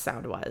glass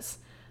sound was.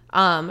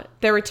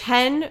 There were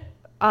 10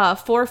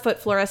 4-foot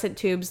fluorescent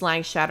tubes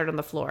lying shattered on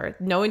the floor.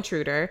 No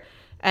intruder.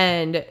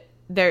 And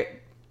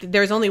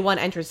there's only one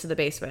entrance to the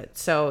basement.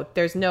 So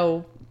there's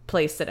no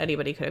place that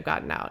anybody could have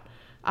gotten out.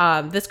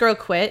 This girl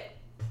quit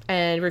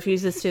and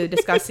refuses to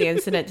discuss the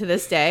incident to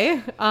this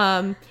day.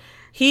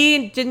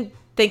 He didn't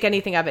think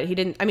anything of it.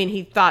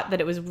 He thought that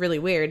it was really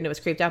weird and it was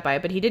creeped out by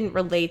it, but he didn't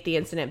relate the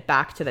incident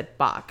back to the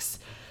box.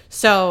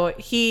 So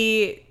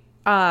he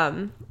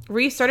started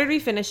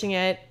refinishing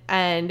it,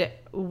 and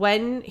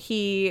when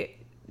he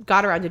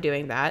got around to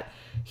doing that,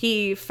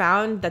 he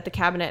found that the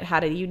cabinet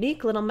had a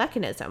unique little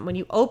mechanism. When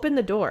you open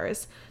the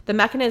doors, the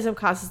mechanism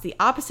causes the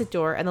opposite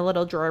door and the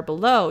little drawer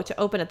below to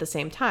open at the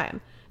same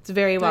time. It's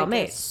very well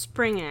made. A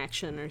spring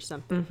action or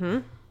something. Mm-hmm.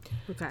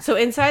 Okay. So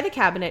inside the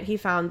cabinet, he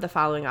found the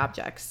following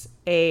objects: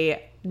 a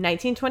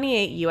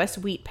 1928 U.S.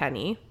 wheat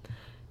penny,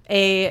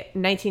 a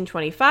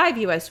 1925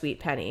 U.S. wheat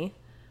penny,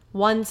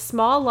 one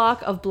small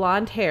lock of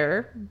blonde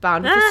hair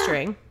bound with a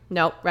string.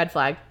 Nope, red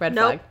flag,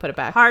 flag, put it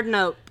back. Hard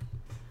note.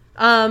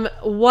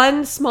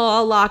 One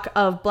small lock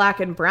of black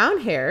and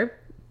brown hair,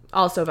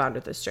 also bound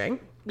with a string.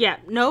 Yeah,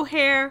 no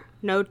hair,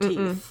 no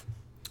teeth.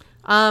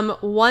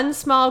 One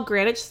small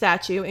granite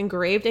statue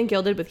engraved and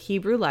gilded with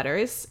Hebrew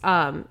letters.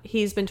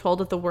 He's been told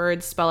that the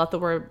words spell out the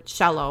word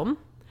shalom,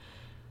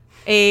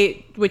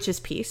 which is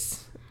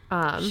peace.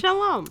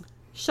 Shalom.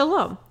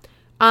 Shalom.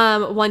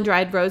 One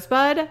dried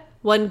rosebud,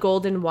 one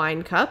golden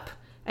wine cup,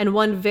 and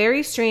one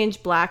very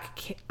strange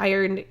black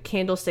iron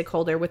candlestick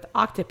holder with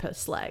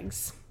octopus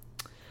legs.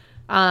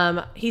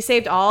 He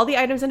saved all the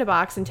items in a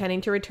box,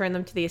 intending to return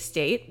them to the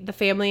estate. The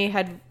family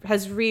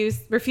has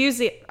refused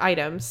the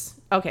items.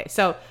 Okay,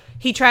 so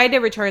he tried to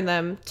return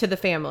them to the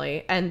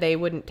family, and they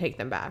wouldn't take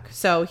them back.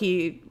 So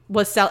he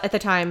was at the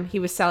time he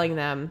was selling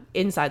them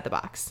inside the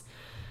box.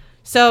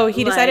 So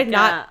he decided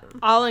not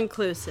all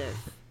inclusive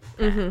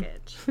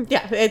package.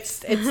 Yeah,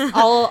 it's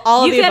all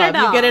of the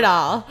above. You get it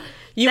all.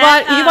 You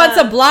That, want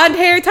some blonde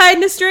hair tied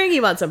in a string?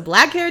 You want some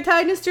black hair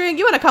tied in a string?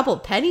 You want a couple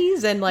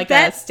pennies and like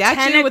a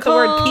statue with the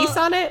word peace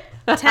on it?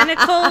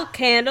 Tentacle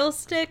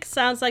candlestick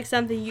sounds like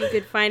something you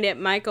could find at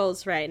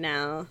Michael's right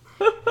now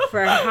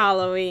for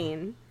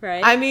Halloween,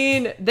 right? I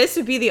mean, this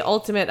would be the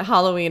ultimate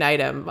Halloween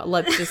item.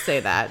 Let's just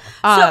say that.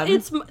 So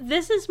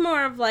this is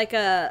more of like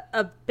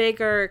a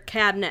bigger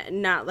cabinet,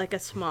 not like a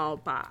small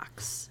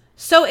box.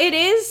 So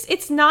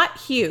it's not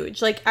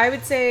huge. Like I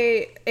would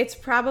say it's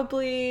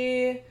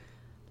probably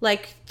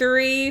like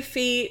 3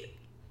 feet,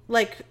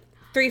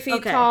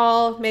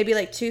 tall, maybe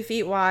like 2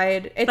 feet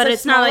wide.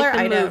 It's not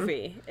like the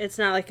movie. It's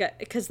not like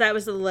because that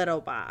was a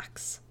little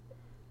box.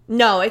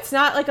 No, it's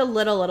not like a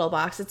little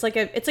box. It's like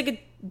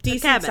a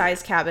decent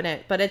sized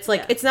cabinet, but it's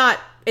like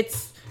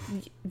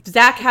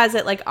Zach has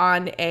it like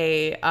on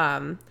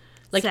a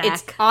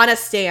it's on a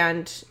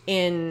stand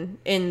in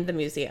the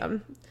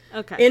museum.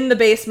 Okay. In the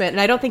basement,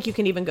 and I don't think you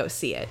can even go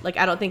see it. Like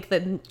I don't think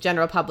the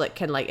general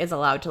public is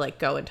allowed to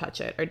go and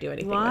touch it or do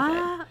anything with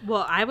it.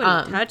 Well, I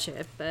wouldn't touch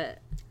it, but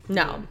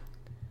no.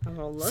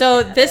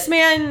 So this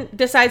man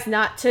decides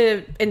not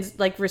to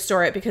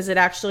restore it because it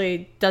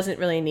actually doesn't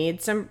really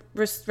need some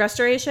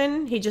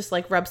restoration. He just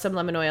rubbed some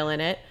lemon oil in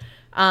it,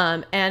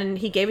 and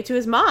he gave it to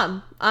his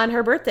mom on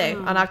her birthday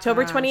on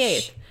October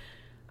 28th.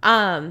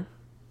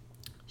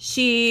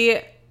 She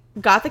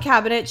got the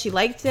cabinet. She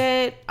liked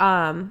it.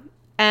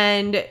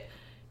 And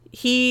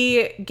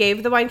he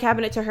gave the wine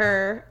cabinet to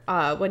her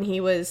when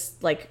he was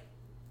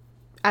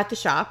at the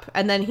shop,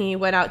 and then he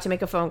went out to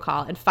make a phone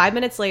call. And 5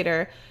 minutes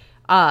later,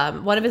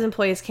 one of his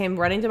employees came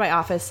running to my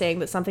office saying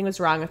that something was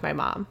wrong with my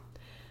mom.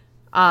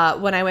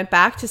 When I went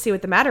back to see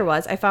what the matter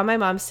was, I found my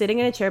mom sitting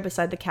in a chair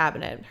beside the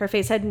cabinet. Her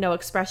face had no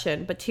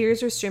expression, but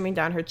tears were streaming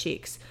down her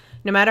cheeks.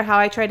 No matter how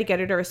I tried to get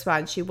her to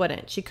respond, she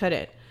wouldn't. She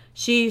couldn't.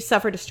 She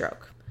suffered a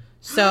stroke.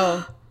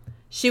 So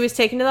she was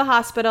taken to the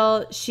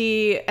hospital.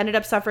 She ended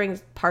up suffering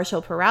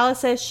partial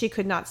paralysis. She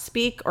could not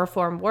speak or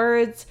form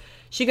words.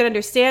 She could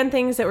understand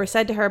things that were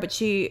said to her, but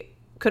she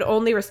could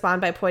only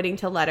respond by pointing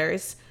to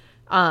letters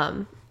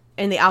in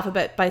the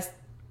alphabet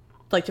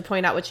to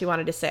point out what she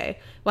wanted to say.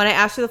 When I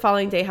asked her the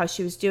following day how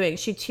she was doing,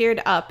 she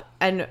teared up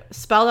and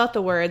spelled out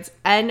the words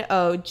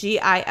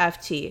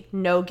NOGIFT,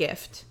 no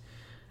gift.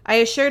 I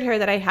assured her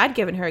that I had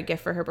given her a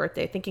gift for her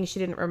birthday, thinking she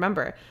didn't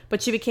remember,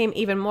 but she became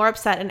even more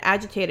upset and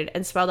agitated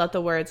and spelled out the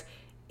words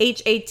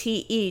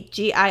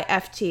HATEGIFT,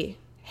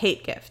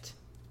 hate gift.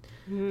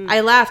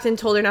 I laughed and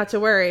told her not to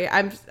worry.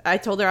 I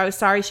told her I was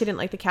sorry she didn't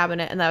like the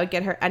cabinet and that I would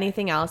get her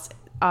anything else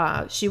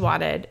she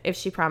wanted if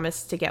she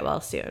promised to get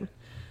well soon.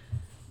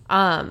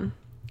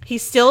 He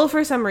still,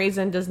 for some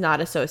reason, does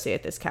not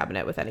associate this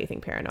cabinet with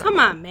anything paranormal. Come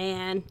on,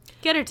 man.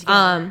 Get her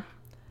together.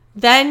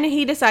 Then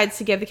he decides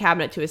to give the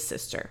cabinet to his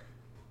sister.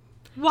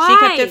 Why? She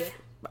kept it.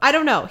 I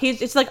don't know.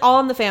 It's all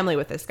in the family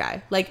with this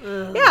guy.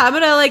 Yeah, I'm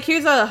gonna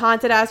here's a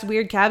haunted ass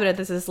weird cabinet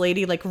that this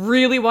lady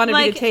really wanted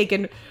me to take,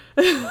 and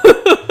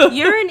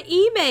you're an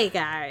eBay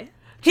guy.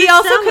 He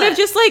also could have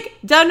just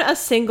done a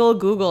single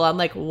Google on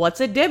what's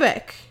a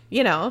Dybbuk,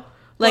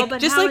 but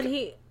just how would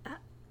he?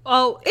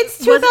 Oh, it's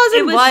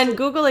 2001.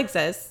 Google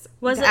exists.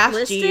 Was it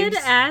listed Jeeves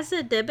as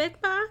a Dybbuk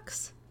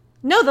box?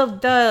 No,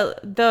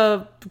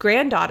 the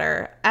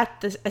granddaughter at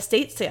the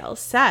estate sale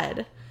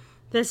said.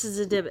 This is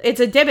a Dybbuk. It's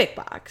a Dybbuk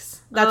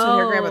box. That's what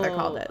her grandmother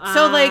called it.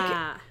 So,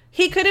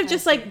 he could have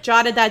just,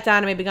 jotted that down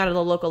and maybe gone to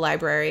the local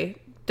library,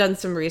 done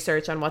some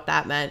research on what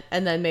that meant,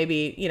 and then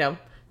maybe,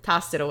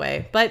 tossed it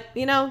away. But,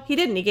 he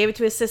didn't. He gave it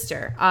to his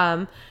sister.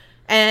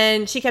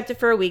 And she kept it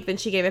for a week. Then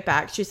she gave it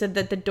back. She said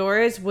that the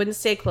doors wouldn't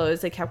stay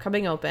closed. They kept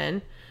coming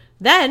open.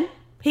 Then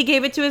he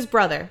gave it to his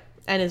brother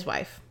and his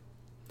wife,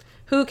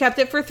 who kept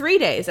it for 3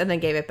 days and then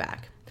gave it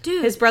back.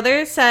 Dude. His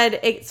brother said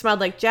it smelled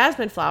like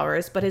jasmine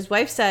flowers, but his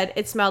wife said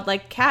it smelled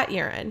like cat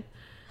urine.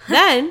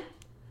 Then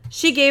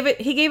he gave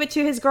it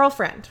to his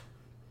girlfriend,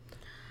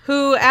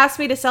 who asked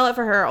me to sell it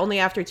for her only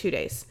after 2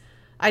 days.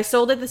 I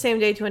sold it the same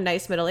day to a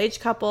nice middle-aged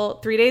couple.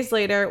 3 days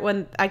later,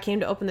 when I came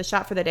to open the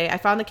shop for the day, I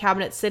found the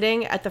cabinet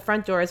sitting at the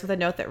front doors with a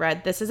note that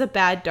read, "This is a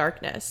bad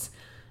darkness."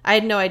 I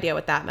had no idea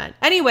what that meant.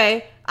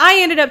 Anyway, I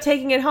ended up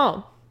taking it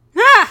home.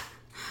 Ah!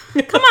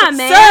 Come on,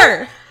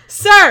 man.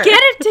 Sir. Get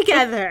it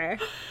together.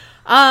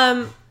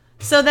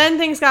 So then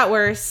things got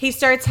worse. He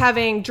starts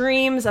having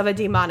dreams of a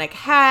demonic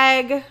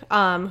hag,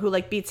 who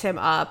like beats him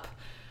up.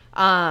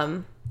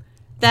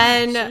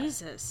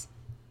 Jesus.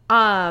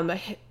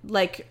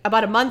 Like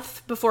about a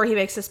month before he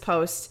makes this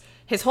post,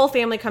 his whole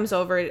family comes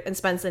over and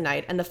spends the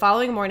night. And the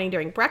following morning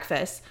during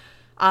breakfast,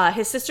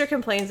 his sister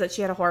complains that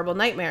she had a horrible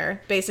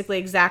nightmare, basically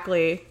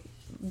exactly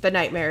the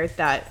nightmare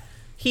that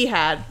he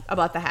had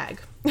about the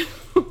hag.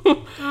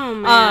 Oh,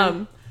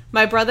 man.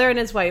 My brother and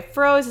his wife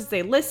froze as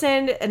they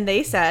listened, and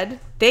they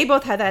said they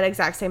both had that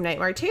exact same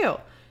nightmare too.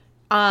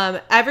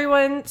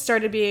 Everyone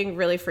started being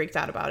really freaked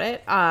out about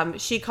it.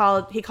 He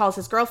calls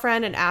his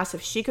girlfriend and asks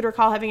if she could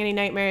recall having any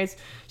nightmares.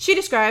 She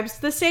describes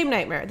the same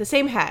nightmare, the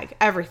same hag,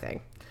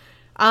 everything.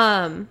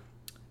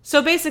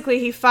 So basically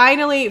he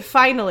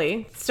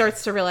finally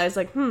starts to realize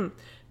like,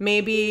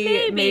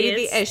 maybe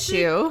the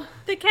issue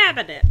the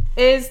cabinet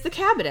is the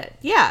cabinet.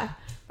 Yeah.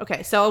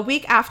 Okay. So a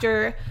week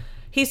after,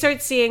 he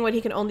starts seeing what he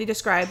can only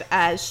describe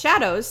as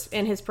shadows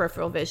in his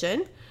peripheral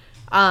vision.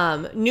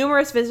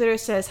 Numerous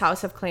visitors to his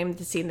house have claimed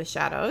to see the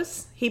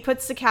shadows. He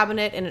puts the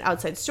cabinet in an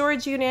outside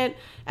storage unit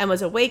and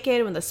was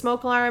awakened when the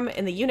smoke alarm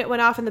in the unit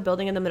went off in the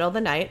building in the middle of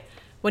the night.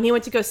 When he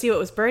went to go see what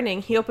was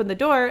burning, he opened the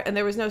door and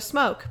there was no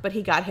smoke, but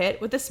he got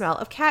hit with the smell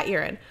of cat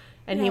urine.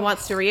 And he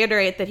wants to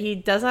reiterate that he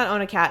does not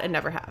own a cat and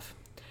never have.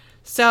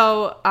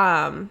 So,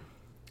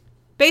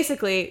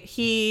 basically,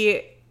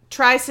 he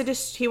wants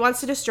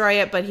to destroy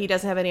it, but he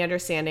doesn't have any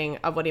understanding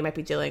of what he might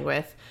be dealing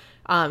with.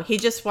 He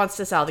just wants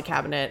to sell the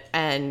cabinet,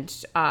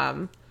 and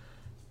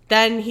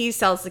then he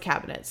sells the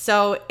cabinet.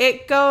 So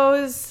it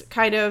goes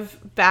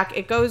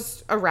it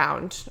goes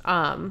around.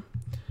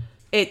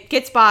 It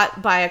gets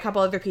bought by a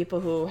couple other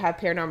people who have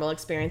paranormal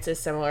experiences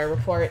similar,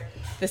 report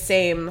the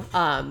same,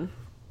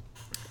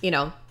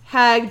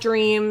 hag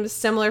dreams,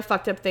 similar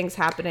fucked up things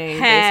happening.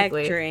 Hag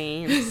basically.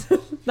 dreams.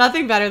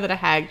 Nothing better than a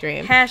hag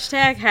dream.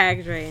 Hashtag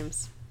hag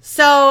dreams.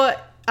 So,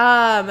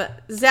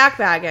 Zach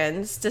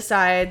Baggins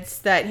decides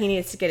that he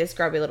needs to get his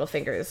grubby little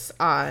fingers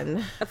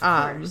on, Of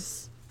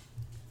course.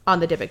 On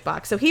the Dybbuk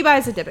box. So he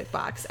buys a Dybbuk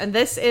box, and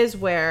this is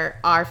where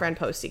our friend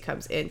Posty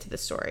comes into the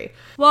story.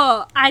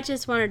 Well, I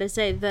just wanted to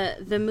say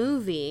the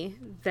movie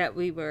that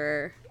we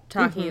were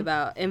talking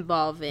about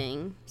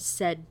involving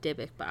said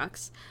Dybbuk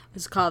box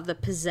was called The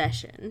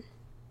Possession.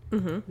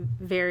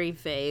 Very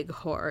vague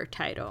horror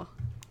title.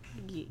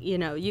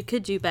 You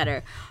could do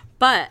better.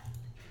 But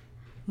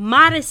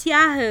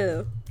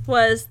Matisyahu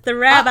was the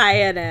rabbi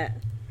in it.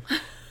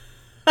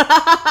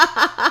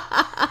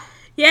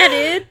 Yeah,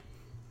 dude.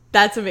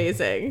 That's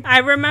amazing. I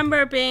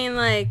remember being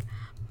like,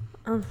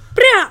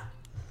 Brah!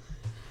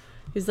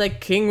 He's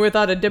like king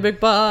without a Dybbuk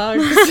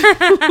box.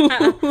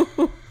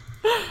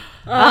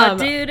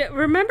 Dude,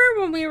 remember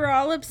when we were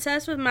all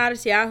obsessed with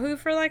Matisyahu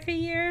for like a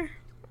year?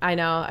 I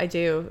know, I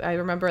do. I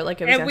remember it like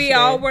it was And we yesterday.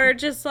 all were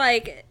just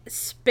like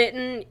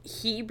spitting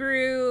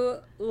Hebrew,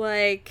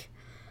 like...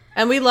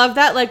 And we love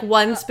that like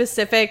one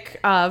specific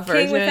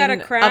version Without a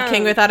Crown. of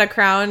King Without a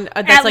Crown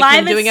that's At like Live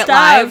him doing at it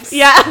live. Stubbs.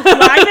 Yeah.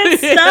 Live at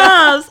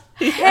Stubbs.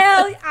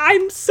 Hell,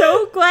 I'm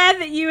so glad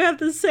that you have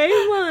the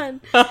same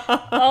one.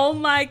 Oh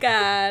my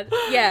god.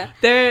 Yeah.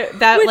 Like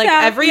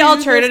Without every you,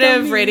 alternative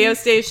there's no radio me.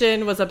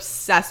 station was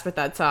obsessed with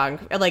that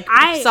song. Like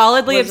I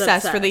solidly was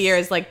obsessed for the obsessed.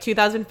 years like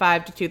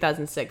 2005 to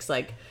 2006.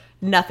 Like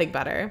nothing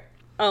better.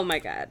 Oh my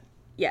god.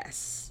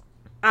 Yes.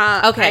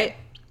 Okay.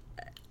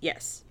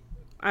 Yes.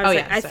 I was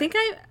yeah, I so- think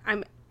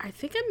I'm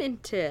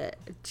into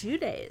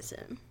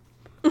Judaism.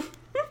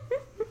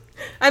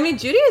 I mean,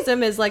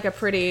 Judaism is like a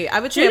pretty, I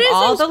would say Judaism's of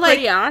all the like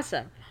pretty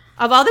awesome.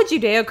 of all the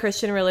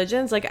Judeo-Christian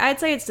religions, like I'd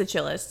say it's the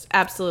chillest.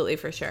 Absolutely,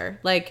 for sure.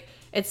 Like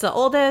it's the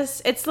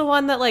oldest. It's the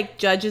one that like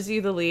judges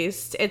you the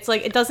least. It's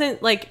like it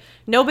doesn't like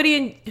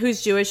nobody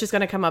who's Jewish is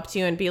going to come up to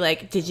you and be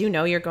like, "Did you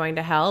know you're going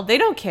to hell?" They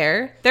don't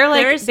care. They're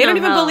like There is they no don't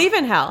even hell. believe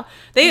in hell.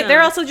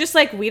 They're also just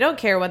like, "We don't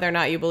care whether or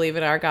not you believe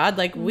in our God.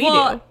 Like we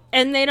do."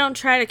 And they don't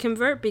try to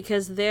convert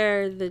because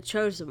they're the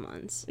chosen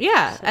ones.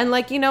 Yeah, and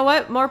like you know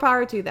what? More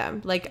power to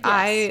them. Like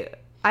Yes.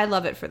 I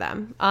love it for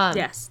them.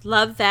 Yes,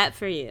 love that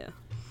for you.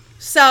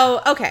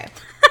 So, okay.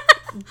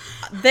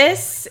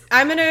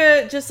 I'm going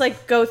to just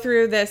like go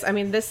through this. I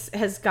mean, this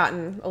has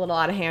gotten a little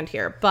out of hand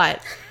here,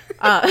 but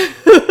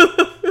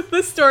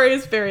the story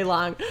is very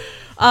long.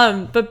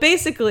 But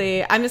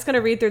basically, I'm just going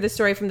to read through the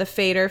story from The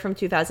Fader from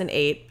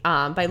 2008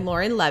 by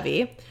Lauren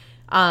Levy,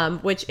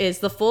 which is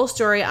the full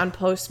story on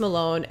Post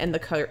Malone and the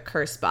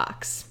Curse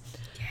Box.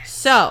 Yes.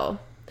 So,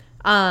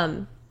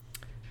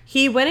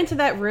 he went into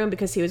that room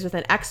because he was with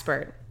an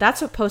expert.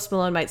 That's what Post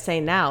Malone might say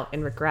now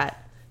in regret.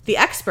 The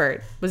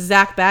expert was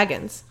Zak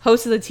Bagans,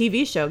 host of the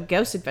TV show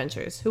Ghost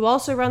Adventures, who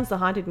also runs the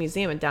Haunted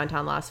Museum in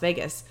downtown Las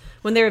Vegas,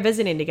 when they were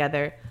visiting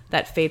together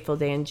that fateful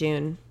day in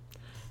June.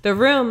 The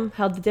room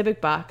held the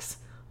Dybbuk box,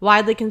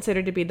 widely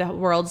considered to be the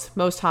world's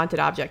most haunted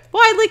object.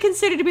 Widely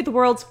considered to be the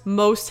world's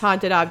most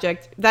haunted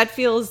object. That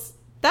feels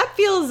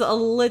a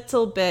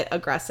little bit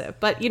aggressive,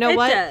 but you know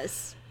what? It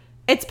does.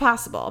 It's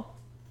possible.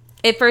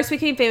 It first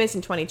became famous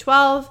in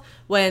 2012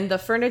 when the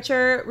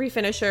furniture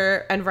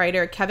refinisher and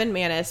writer Kevin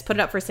Manis put it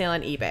up for sale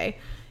on eBay.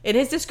 In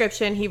his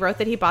description, he wrote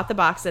that he bought the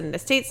box at an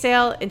estate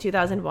sale in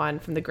 2001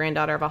 from the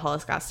granddaughter of a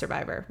Holocaust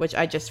survivor, which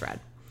I just read.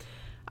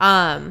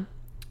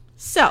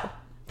 So,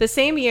 the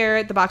same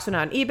year the box went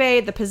on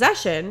eBay, The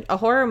Possession, a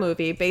horror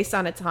movie based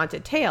on its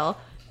haunted tale,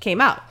 came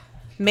out.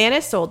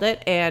 Manis sold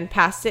it and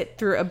passed it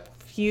through a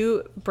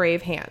few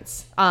brave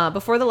hands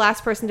before the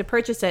last person to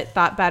purchase it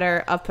thought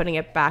better of putting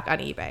it back on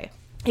eBay.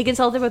 He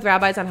consulted with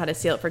rabbis on how to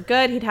seal it for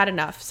good. He'd had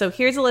enough. So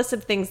here's a list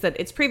of things that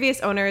its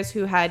previous owners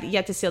who had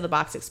yet to seal the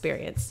box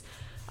experienced.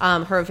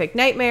 Horrific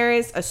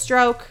nightmares, a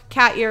stroke,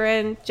 cat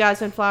urine,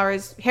 jasmine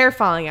flowers, hair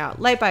falling out,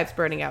 light bulbs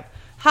burning out,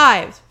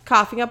 hives,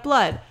 coughing up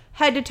blood,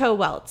 head to toe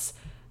welts.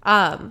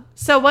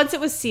 So once it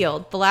was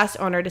sealed, the last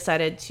owner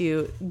decided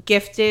to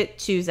gift it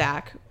to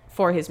Zak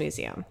for his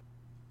museum.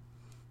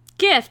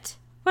 Gift.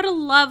 What a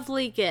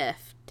lovely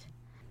gift.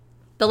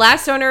 The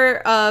last owner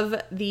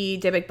of the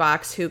Dybbuk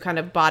box, who kind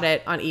of bought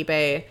it on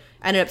eBay,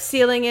 ended up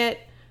sealing it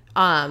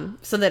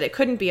so that it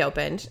couldn't be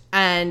opened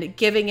and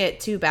giving it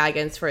to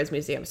Bagans for his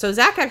museum. So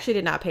Zak actually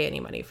did not pay any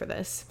money for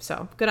this.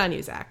 So good on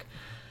you, Zak.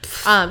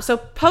 So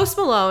Post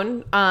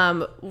Malone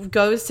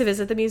goes to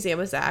visit the museum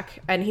with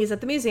Zak, and he's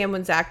at the museum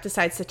when Zak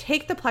decides to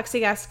take the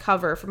plexiglass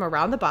cover from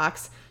around the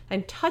box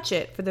and touch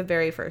it for the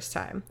very first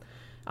time.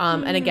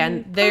 And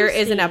again, there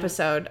is an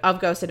episode of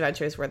Ghost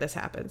Adventures where this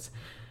happens.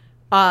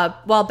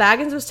 While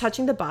Bagans was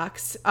touching the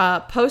box,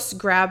 Post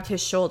grabbed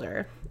his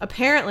shoulder.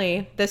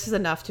 Apparently, this is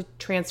enough to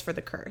transfer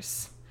the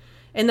curse.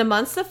 In the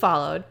months that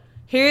followed,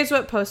 here's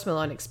what Post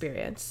Malone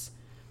experienced.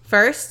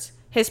 First,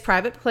 his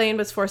private plane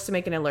was forced to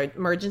make an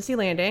emergency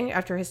landing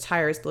after his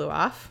tires blew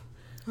off.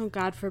 Oh,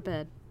 God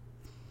forbid.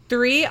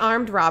 3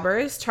 armed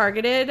robbers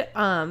targeted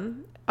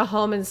a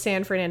home in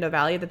San Fernando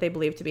Valley that they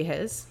believed to be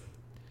his.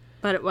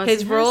 But it wasn't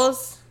his?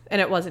 Rules... And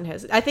it wasn't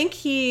his. I think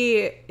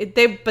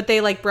they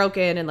like broke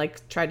in and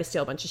like tried to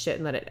steal a bunch of shit,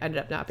 and then it ended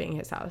up not being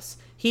his house.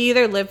 He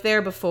either lived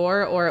there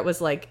before or it was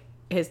like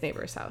his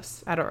neighbor's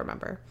house. I don't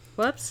remember.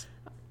 Whoops.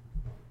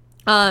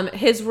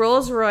 His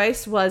Rolls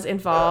Royce was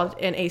involved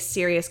in a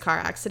serious car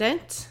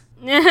accident.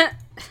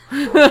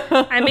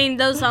 I mean,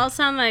 those all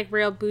sound like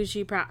real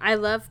bougie. I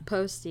love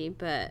Posty,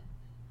 but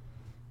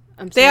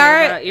I'm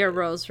sorry about your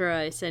Rolls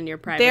Royce and your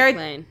private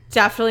plane.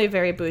 Definitely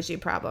very bougie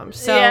problems.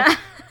 So. Yeah.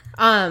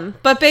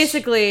 But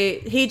basically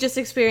he just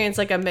experienced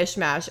like a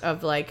mishmash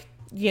of like,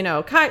 you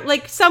know,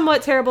 like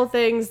somewhat terrible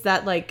things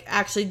that like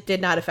actually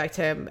did not affect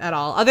him at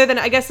all. Other than,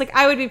 I guess, like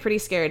I would be pretty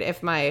scared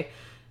if my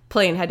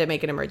plane had to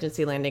make an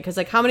emergency landing. Cause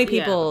like how many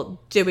people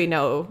do we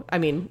know? I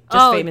mean,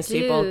 just famous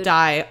people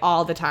die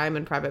all the time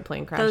in private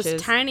plane crashes.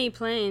 Those tiny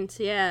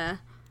planes. Yeah.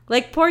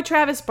 Like poor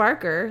Travis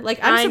Barker. Like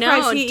I'm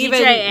surprised he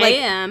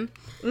even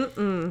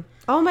like,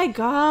 oh my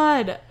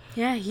God.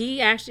 Yeah.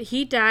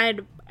 He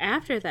died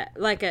after that.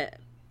 Like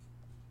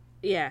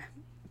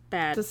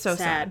bad. That's so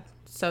sad.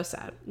 So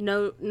sad.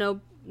 No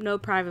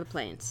private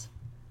planes.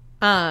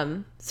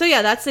 So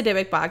yeah, that's the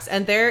Dybbuk box,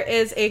 and there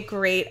is a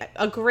great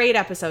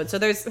episode. So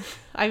there's,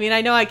 I mean,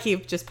 I know I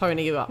keep just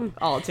pointing you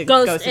all to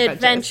Ghost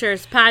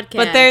Adventures podcast,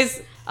 but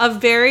there's a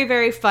very,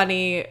 very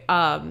funny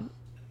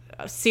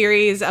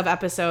series of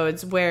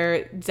episodes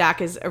where Zak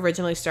is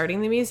originally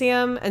starting the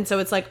museum, and so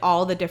it's like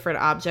all the different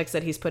objects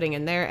that he's putting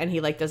in there, and he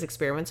like does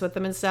experiments with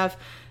them and stuff.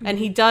 And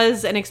he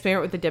does an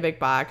experiment with the Dybbuk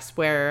box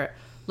where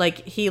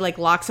like he like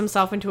locks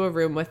himself into a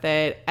room with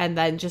it and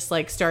then just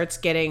like starts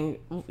getting,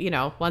 you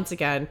know, once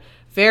again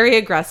very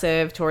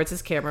aggressive towards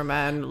his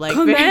cameraman. Like,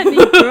 come at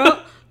me, bro.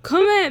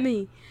 Come at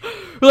me.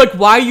 Like,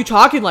 why are you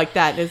talking like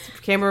that? And his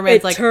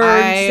cameraman's like,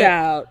 turns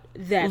out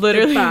that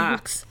the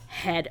box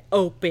had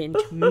opened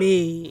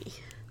me.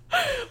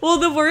 Well,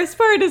 the worst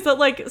part is that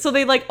like, so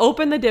they like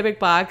open the Dybbuk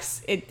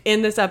box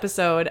in this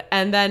episode,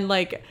 and then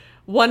like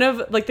one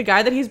of like the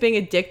guy that he's being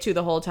a dick to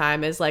the whole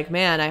time is like,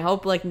 man, I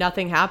hope like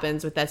nothing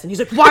happens with this. And he's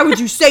like, why would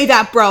you say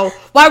that, bro?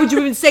 Why would you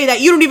even say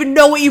that? You don't even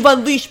know what you've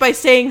unleashed by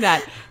saying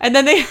that. And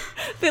then they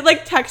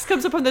like text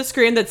comes up on the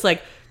screen that's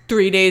like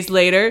 3 days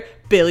later,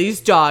 Billy's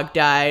dog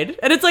died.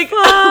 And it's like,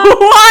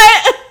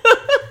 what?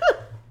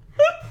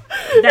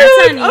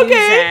 That's on you,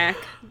 Zak.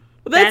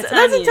 That's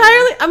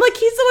entirely. I'm like,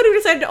 he's the one who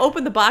decided to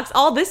open the box.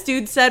 All this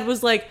dude said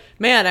was like,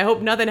 man, I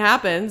hope nothing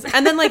happens.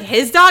 And then like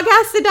his dog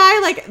has to die.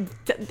 Like,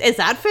 is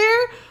that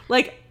fair?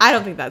 Like, I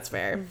don't think that's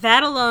fair.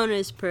 That alone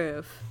is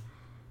proof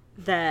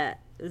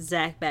that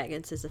Zak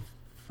Bagans is a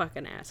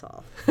fucking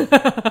asshole.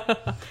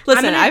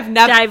 Listen, I've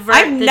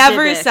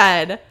never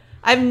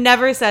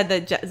said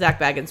that Zak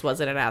Bagans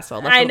wasn't an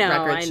asshole. Let the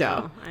record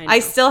show. I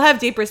still have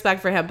deep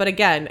respect for him. But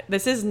again,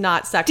 this is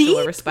not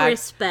sexual respect. Deep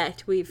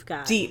respect we've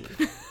got. Deep.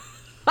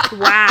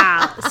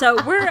 Wow.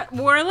 So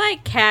we're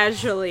like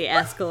casually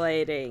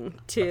escalating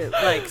to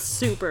like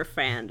super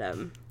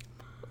fandom.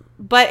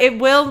 But it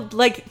will,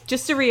 like,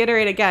 just to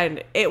reiterate again,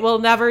 it will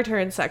never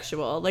turn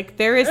sexual. Like,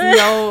 there is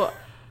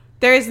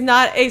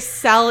not a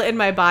cell in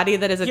my body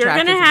that is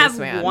attracted to this man. You're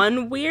gonna have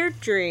one weird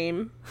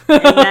dream,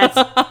 and that's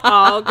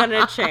all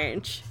gonna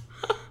change.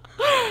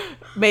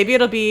 Maybe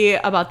it'll be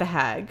about the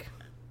hag.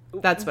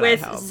 That's what I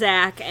hope. With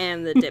Zach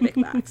and the Dybbuk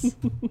box.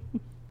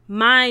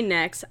 My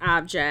next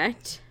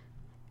object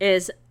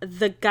is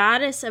the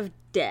Goddess of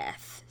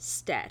Death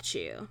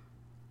statue.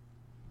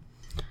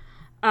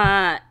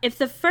 If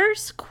the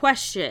first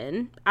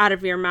question out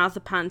of your mouth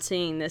upon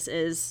seeing this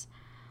is,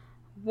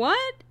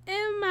 what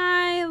am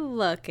I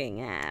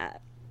looking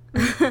at?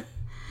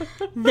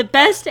 The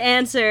best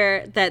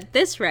answer that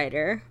this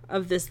writer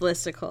of this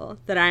listicle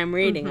that I am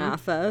reading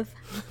off of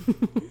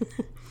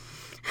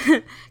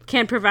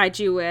can provide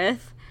you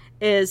with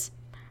is,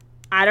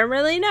 I don't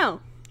really know.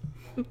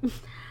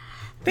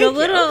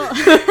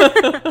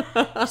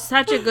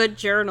 Such a good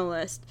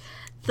journalist.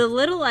 The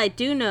little I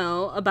do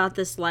know about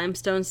this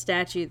limestone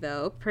statue,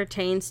 though,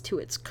 pertains to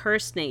its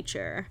cursed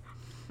nature.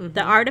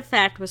 The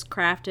artifact was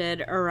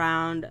crafted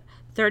around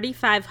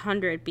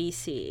 3500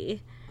 BC,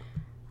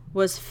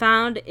 was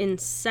found in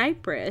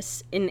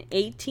Cyprus in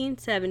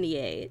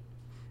 1878,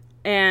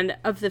 and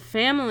of the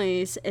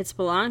families it's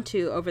belonged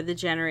to over the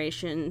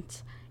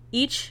generations,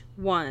 each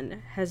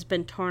one has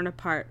been torn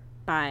apart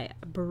by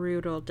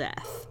brutal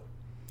death.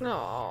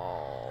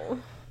 Oh.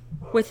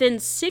 Within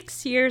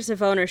 6 years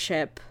of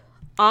ownership,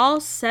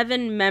 all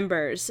 7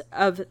 members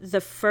of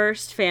the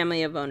first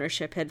family of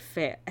ownership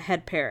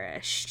had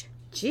perished.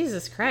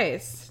 Jesus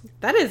Christ.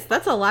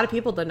 That's a lot of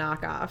people to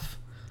knock off.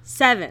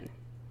 7.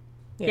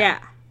 Yeah.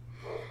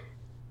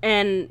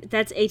 And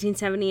that's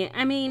 1878.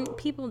 I mean,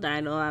 people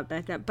died a lot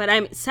back then. But I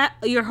mean,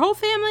 your whole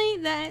family,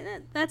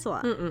 that's a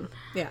lot.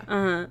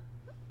 Yeah.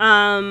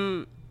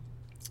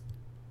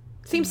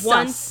 Seems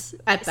sus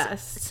at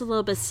best. It's a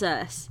little bit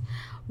sus.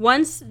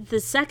 Once the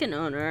second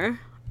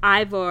owner,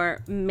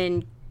 Ivor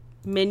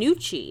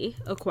Minucci,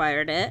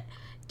 acquired it,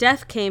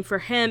 death came for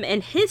him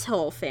and his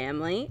whole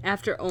family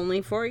after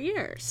only 4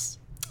 years.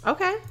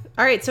 Okay.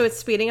 All right, so it's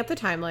speeding up the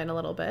timeline a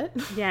little bit.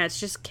 Yeah, it's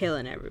just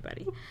killing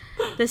everybody.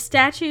 The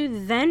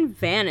statue then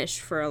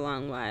vanished for a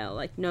long while.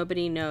 Like,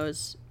 nobody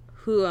knows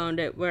who owned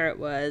it, where it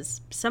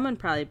was. Someone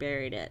probably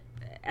buried it,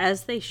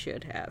 as they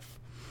should have.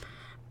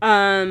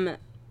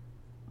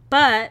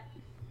 But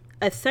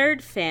a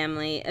third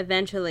family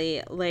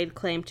eventually laid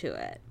claim to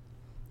it,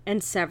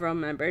 and several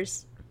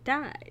members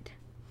died.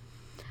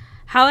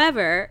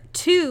 However,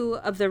 2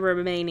 of the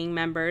remaining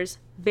members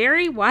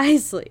very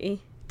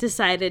wisely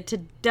decided to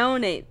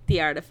donate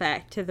the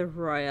artifact to the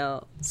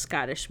Royal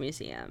Scottish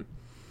Museum.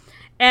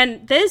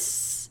 And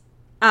this,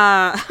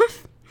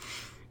 if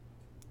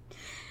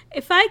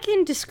I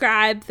can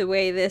describe the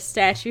way this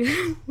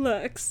statue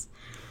looks,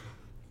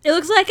 it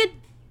looks like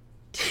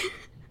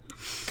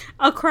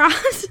a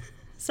cross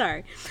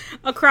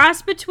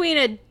between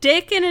a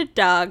dick and a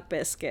dog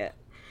biscuit.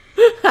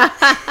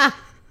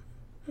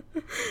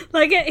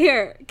 Like it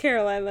here,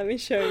 Caroline, let me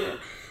show you.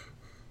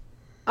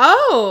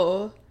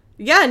 Oh,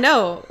 yeah,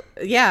 no.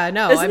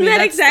 Isn't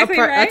that exactly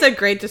right? That's a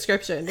great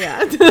description.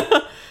 Yeah,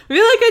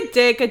 maybe like a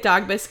dick, a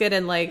dog biscuit,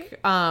 and like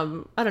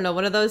I don't know,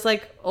 one of those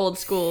like old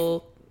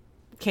school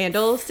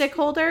candlestick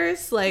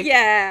holders, like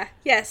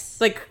yes,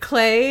 like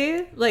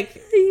clay,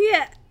 like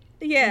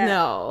yeah.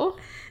 No,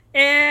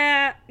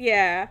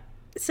 yeah.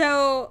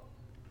 So,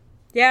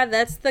 yeah,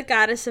 that's the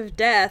Goddess of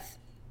Death,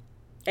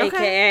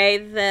 aka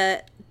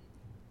the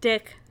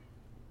dick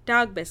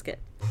dog biscuit.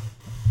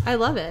 I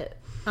love it.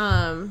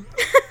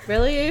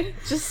 Really?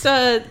 Just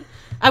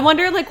I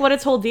wonder like what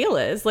its whole deal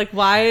is. Like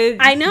why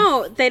I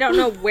know. They don't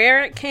know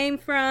where it came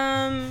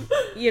from,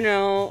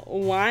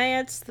 why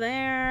it's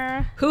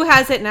there. Who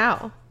has it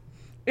now?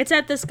 It's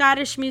at the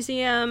Scottish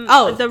Museum.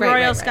 Oh, the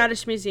right. Royal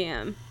Scottish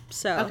Museum.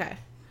 So okay.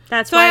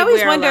 That's so why I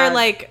always we're wonder allowed.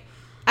 like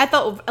I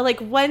thought like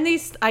when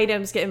these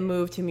items get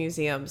moved to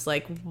museums,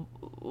 like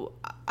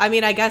I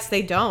mean, I guess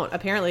they don't.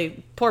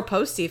 Apparently, poor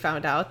Posty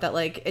found out that,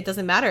 like, it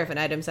doesn't matter if an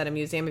item's at a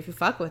museum. If you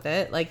fuck with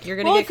it, like, you're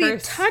going to get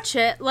cursed. If you touch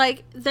it,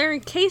 like, they're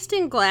encased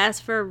in glass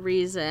for a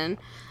reason.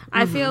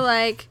 I feel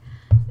like,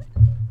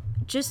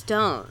 just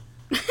don't.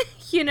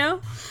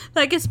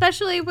 Like,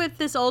 especially with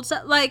this old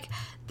stuff. Like,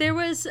 there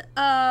was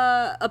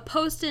a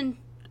post in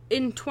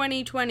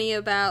 2020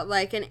 about,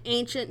 like, an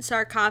ancient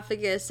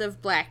sarcophagus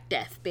of Black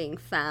Death being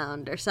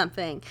found or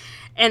something.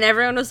 And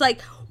everyone was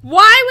like,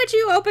 why would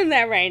you open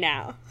that right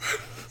now?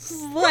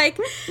 Like,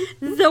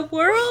 the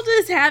world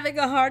is having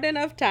a hard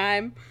enough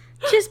time.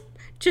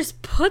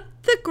 Just put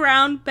the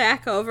ground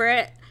back over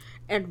it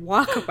and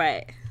walk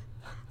away.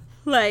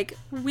 Like,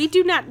 we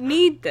do not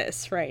need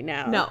this right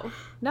now.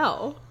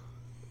 No.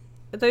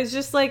 There's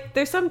just, like,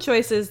 there's some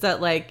choices that,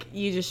 like,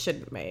 you just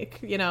shouldn't make,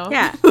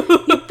 Yeah.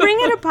 You bring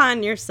it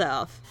upon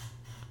yourself.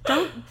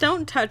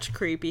 Don't touch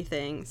creepy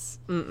things.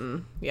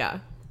 Yeah.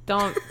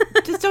 Don't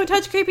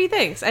touch creepy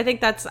things. I think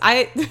that's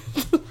a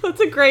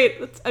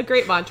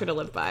great mantra to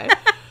live by.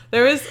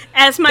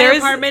 As my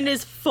apartment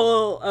is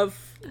full of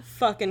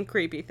fucking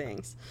creepy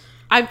things.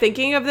 I'm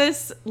thinking of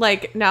this,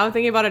 like, now I'm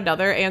thinking about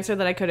another answer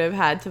that I could have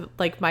had to,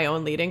 like, my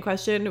own leading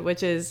question,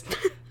 which is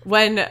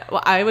when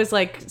I was,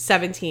 like,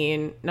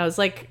 17, and I was,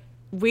 like,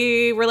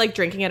 we were, like,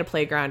 drinking at a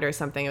playground or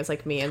something. It was,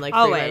 like, me and, like,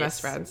 3 of my best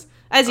friends.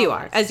 As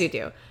you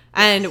do.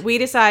 And we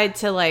decide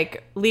to,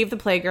 like, leave the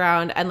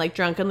playground and, like,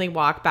 drunkenly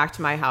walk back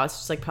to my house,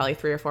 just, like, probably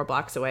 3 or 4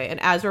 blocks away. And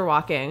as we're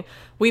walking,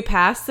 we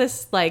pass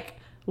this, like,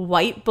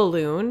 white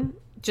balloon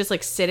just,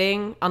 like,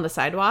 sitting on the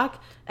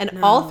sidewalk.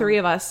 And all 3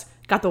 of us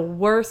got the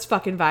worst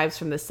fucking vibes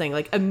from this thing.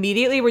 Like,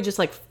 immediately we're just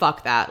like,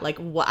 fuck that. Like,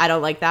 I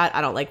don't like that. I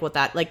don't like what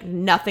that, like,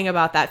 nothing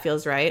about that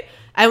feels right.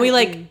 And we,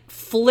 like,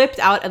 flipped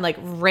out and, like,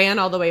 ran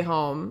all the way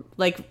home,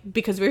 like,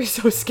 because we were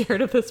so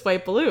scared of this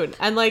white balloon.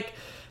 And, like,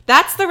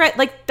 that's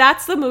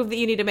the move that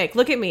you need to make.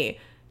 Look at me.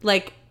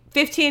 Like,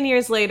 15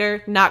 years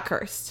later, not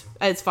cursed,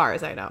 as far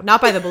as I know. Not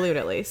by the balloon,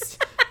 at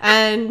least.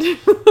 And...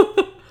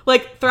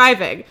 like,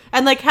 thriving.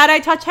 And, like, had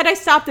I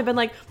stopped and been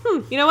like,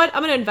 you know what?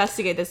 I'm going to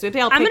investigate this.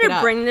 Maybe I'm going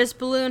to bring this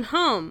balloon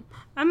home.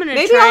 I'm going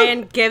to try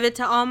and give it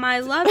to all my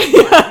loved ones.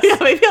 Yeah,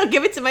 maybe I'll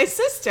give it to my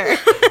sister.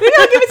 Maybe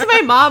I'll give it to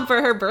my mom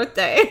for her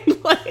birthday.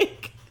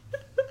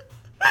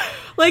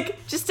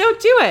 Like, just don't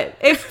do it.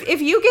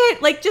 If you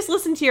get, like, just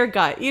listen to your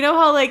gut. You know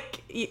how,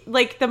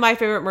 like the My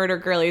Favorite Murder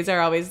girlies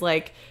are always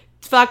like,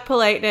 fuck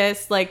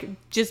politeness,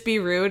 like, just be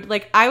rude.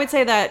 Like, I would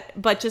say that,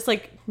 but just,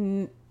 like,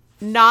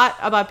 not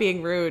about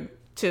being rude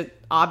to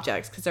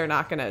objects, because they're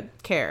not gonna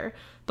care,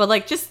 but,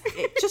 like, just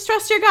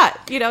trust your gut,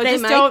 you know. They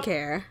just might don't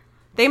care.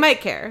 They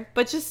might care,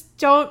 but just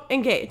don't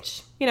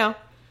engage, you know.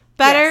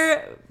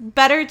 Better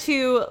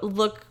to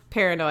look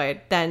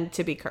paranoid than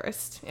to be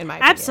cursed, in my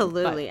opinion.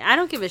 Absolutely. But I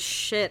don't give a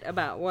shit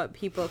about what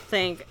people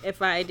think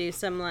if I do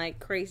some, like,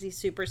 crazy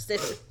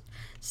superstitious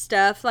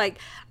stuff. Like,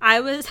 I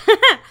was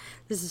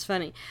this is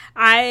funny.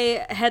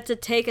 I had to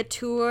take a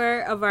tour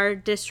of our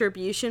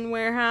distribution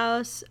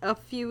warehouse a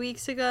few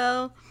weeks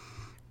ago,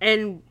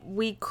 and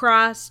we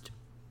crossed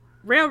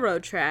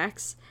railroad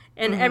tracks,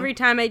 and every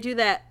time I do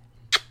that,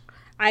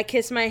 I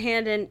kiss my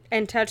hand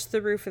and touch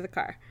the roof of the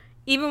car.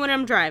 Even when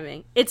I'm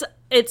driving.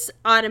 It's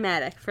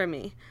automatic for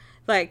me.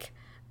 Like,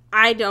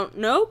 I don't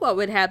know what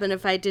would happen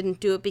if I didn't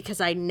do it, because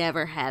I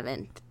never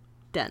haven't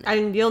done it.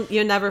 And you'll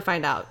never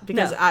find out,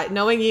 because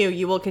knowing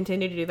you will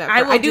continue to do that.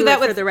 I do that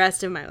for the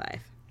rest of my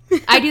life.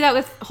 I do that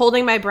with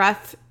holding my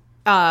breath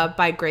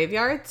by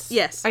graveyards.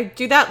 Yes. I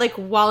do that, like,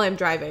 while I'm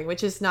driving,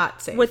 which is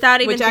not safe.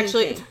 Without even Which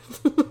actually,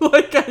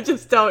 like, I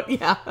just don't,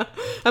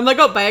 I'm like,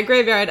 oh, by a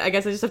graveyard, I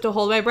guess I just have to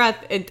hold my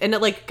breath. And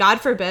it, like,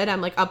 God forbid,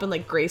 I'm, like, up in,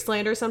 like,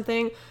 Graceland or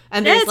something.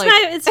 And there's,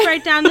 it's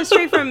right down the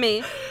street from me.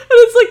 And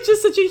it's, like,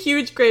 just such a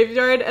huge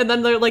graveyard. And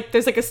then there's,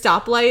 like, a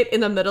stoplight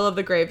in the middle of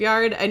the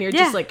graveyard. And you're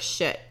just like,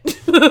 shit.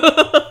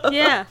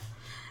 Yeah.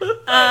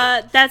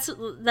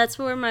 That's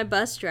where my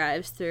bus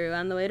drives through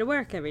on the way to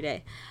work every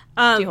day.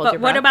 But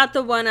what about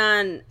the one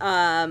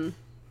on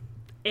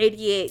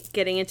 88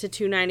 getting into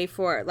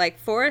 294? Like,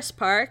 Forest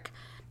Park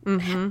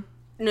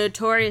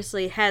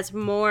notoriously has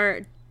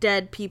more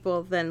dead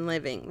people than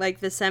living. Like,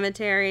 the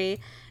cemetery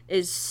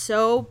is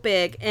so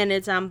big, and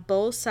it's on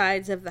both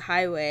sides of the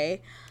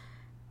highway,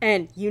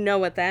 and you know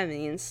what that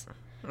means.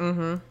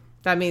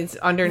 That means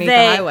underneath the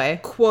highway.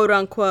 Quote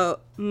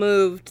unquote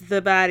moved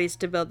the bodies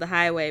to build the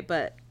highway,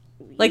 but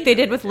like they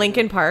did with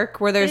Lincoln Park,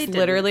 where there's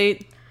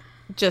literally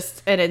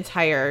just an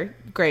entire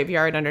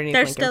graveyard underneath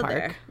Lincoln Park.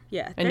 There.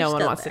 Yeah, and no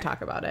one wants to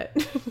talk about it.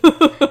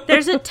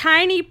 There's a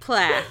tiny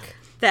plaque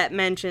that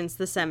mentions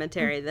the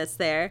cemetery that's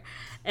there,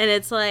 and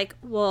it's like,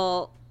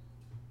 well,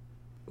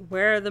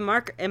 where are the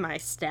markers? Am I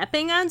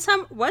stepping on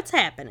some? What's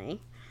happening?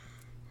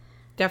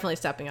 Definitely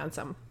stepping on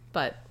some,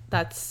 but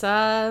that's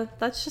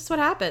just what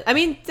happened. I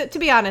mean, to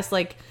be honest,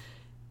 like,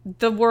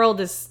 the world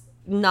is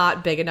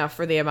not big enough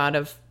for the amount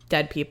of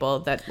dead people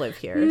that live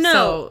here.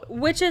 No,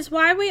 which is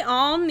why we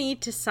all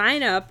need to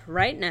sign up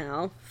right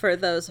now for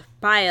those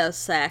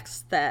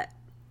biosects that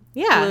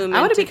bloom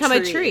I want to into become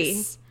trees. a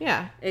tree.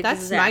 Yeah,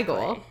 that's my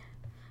goal.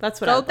 That's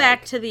what Go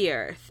back to the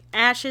earth.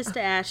 Ashes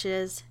to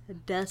ashes,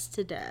 dust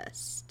to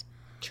dust.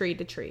 Tree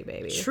to tree,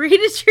 baby. Tree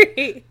to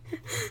tree.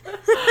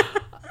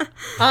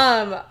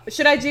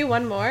 Should I do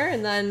one more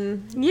and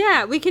then?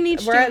 Yeah, we can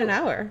each. We're at an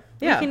hour.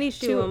 Yeah, we can each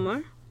do one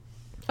more.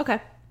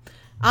 Okay.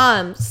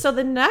 So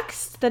the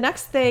next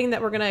thing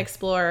that we're gonna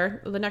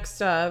explore, the next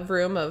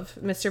room of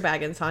Mr.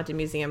 Baggins' Haunted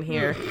Museum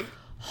here,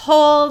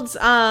 holds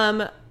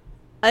a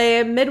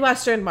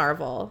Midwestern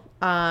marvel.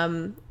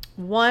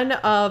 One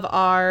of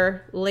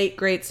our late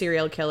great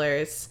serial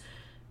killers,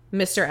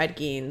 Mr. Ed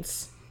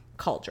Gein's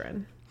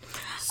cauldron.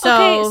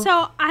 Okay,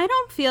 so I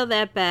don't feel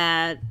that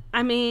bad.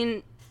 I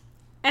mean,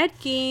 Ed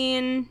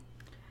Gein.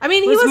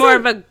 He was more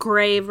of a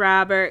grave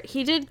robber.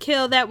 He did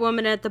kill that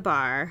woman at the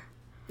bar.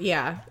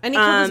 Yeah, and he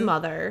killed his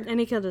mother. And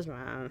he killed his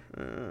mom.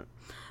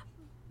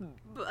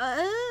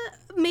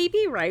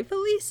 Maybe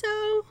rightfully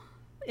so.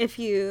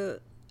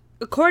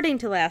 According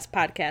to last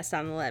podcast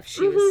on the left,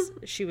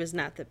 she was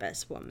not the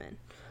best woman.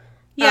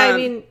 Yeah, I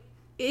mean,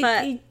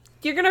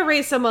 you're gonna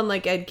raise someone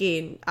like Ed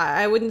Gein.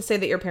 I wouldn't say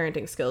that your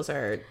parenting skills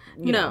are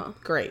you know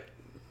great.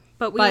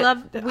 But we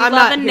love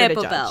a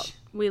nipple belt.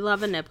 We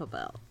love a nipple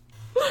belt.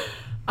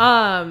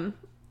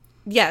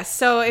 Yes.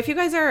 So if you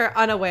guys are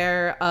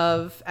unaware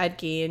of Ed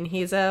Gein,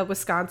 he's a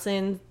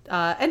Wisconsin,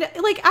 and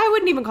like I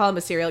wouldn't even call him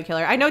a serial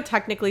killer. I know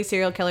technically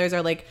serial killers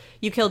are like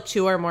you kill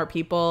 2 or more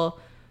people,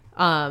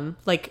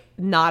 like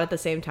not at the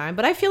same time.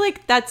 But I feel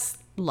like that's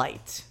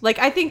light. Like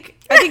I think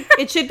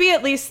it should be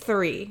at least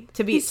 3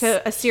 to be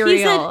to a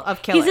serial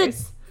of killers.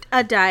 He's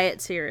a diet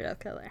serial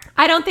killer.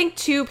 I don't think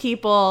 2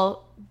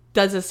 people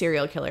does a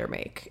serial killer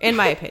make, in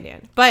my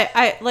opinion. But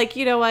I like,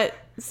 you know what?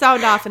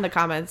 Sound off in the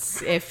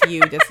comments if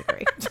you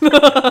disagree.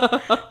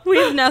 We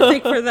have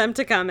nothing for them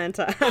to comment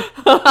on.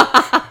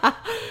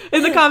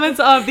 In the comments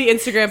of the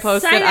Instagram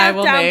post Sign that I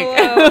will down make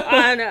below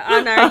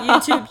on our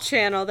YouTube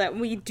channel that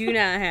we do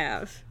not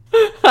have.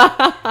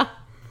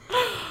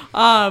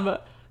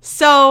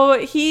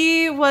 So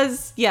he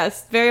was,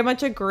 yes, very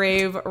much a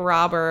grave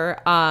robber.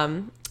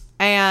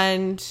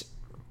 And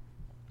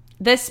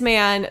this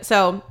man,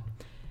 so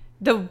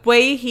the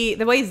way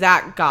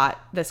Zach got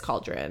this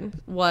cauldron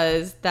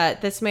was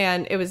that this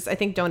man, it was, I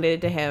think,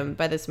 donated to him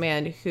by this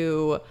man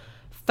who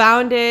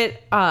found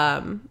it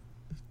at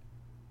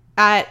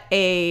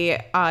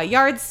a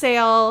yard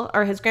sale,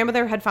 or his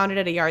grandmother had found it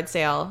at a yard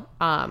sale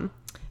and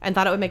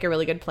thought it would make a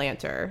really good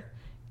planter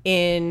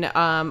in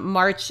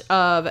March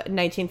of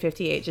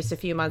 1958, just a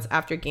few months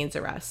after Gein's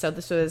arrest. So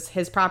this was,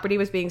 his property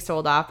was being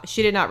sold off.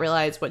 She did not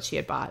realize what she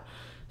had bought.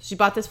 She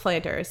bought this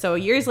planter. So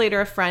years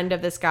later, a friend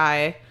of this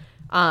guy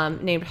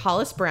named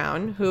Hollis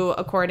Brown, who,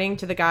 according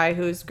to the guy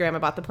whose grandma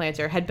bought the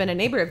planter, had been a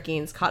neighbor of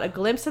Gein's, caught a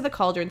glimpse of the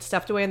cauldron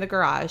stuffed away in the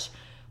garage.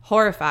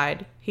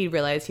 Horrified, he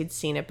realized he'd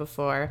seen it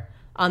before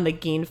on the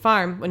Gein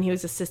farm when he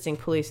was assisting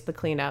police with the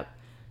cleanup.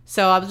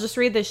 So I'll just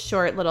read this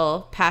short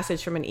little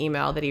passage from an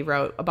email that he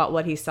wrote about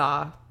what he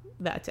saw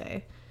that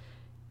day.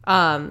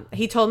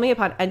 He told me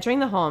upon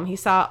entering the home, he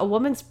saw a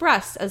woman's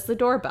breast as the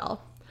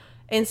doorbell.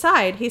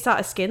 Inside, he saw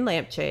a skin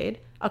lampshade,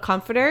 a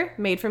comforter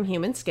made from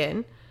human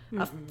skin,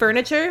 a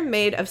furniture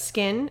made of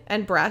skin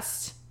and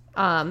breast,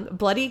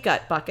 bloody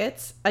gut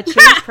buckets, a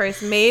change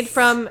purse made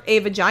from a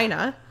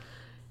vagina,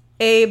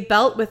 a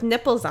belt with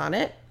nipples on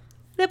it.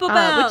 Nipple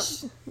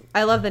belt. Which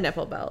I love the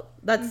nipple belt.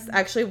 That's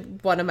actually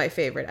one of my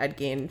favorite Ed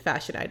Gein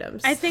fashion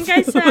items. I think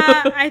it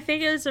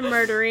was a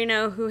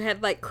murderino who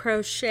had like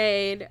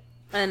crocheted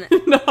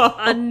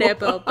a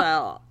nipple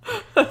belt.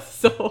 That's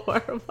so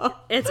horrible.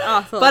 It's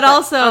awful. But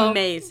also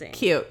amazing.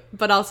 Cute.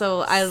 But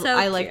also I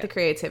like cute. the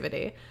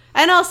creativity.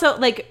 And also,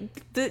 like,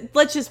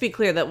 let's just be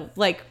clear that,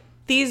 like,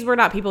 these were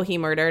not people he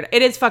murdered.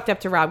 It is fucked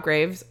up to rob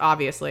graves,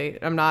 obviously.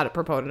 I'm not a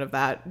proponent of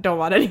that. Don't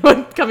want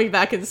anyone coming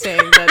back and saying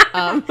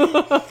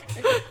that.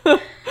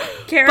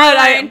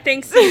 Caroline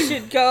thinks you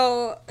should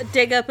go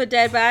dig up a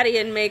dead body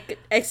and make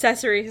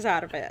accessories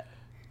out of it.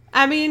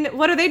 I mean,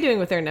 what are they doing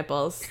with their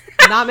nipples?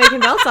 Not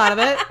making belts out of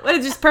it. What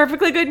are just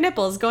perfectly good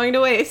nipples going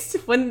to waste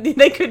when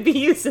they could be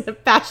used in a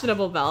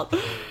fashionable belt?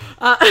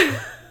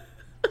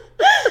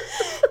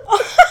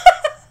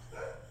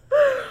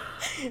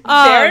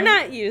 They're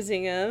not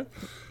using them.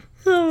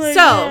 Oh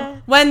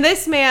God. When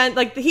this man,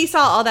 like, he saw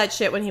all that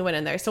shit when he went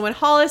in there. So when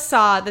Hollis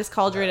saw this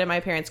cauldron in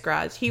my parents'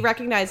 garage, he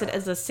recognized it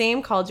as the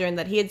same cauldron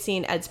that he had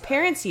seen Ed's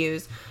parents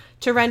use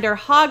to render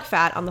hog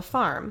fat on the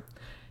farm.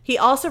 He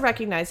also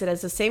recognized it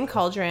as the same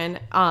cauldron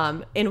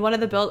in one of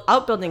the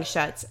outbuilding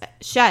sheds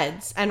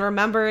and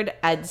remembered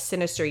Ed's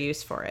sinister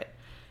use for it.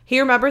 He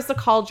remembers the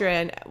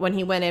cauldron, when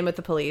he went in with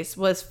the police,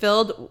 was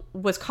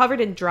covered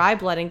in dry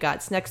blood and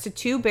guts next to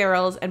 2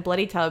 barrels and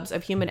bloody tubs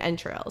of human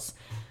entrails.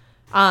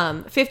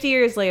 50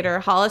 years later,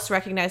 Hollis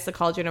recognized the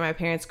cauldron in my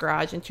parents'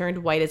 garage and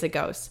turned white as a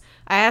ghost.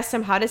 I asked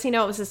him, how does he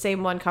know it was the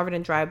same one covered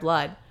in dry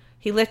blood?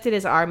 He lifted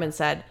his arm and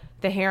said,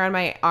 the hair on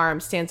my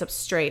arm stands up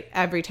straight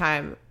every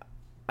time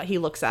he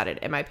looks at it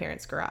in my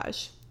parents'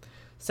 garage.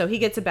 So he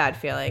gets a bad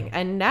feeling.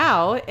 And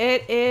now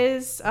it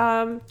is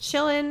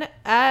chilling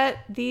at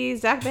the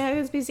Zach Van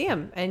Huyghen's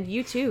Museum. And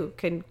you too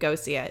can go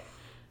see it.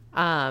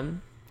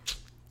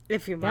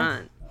 If you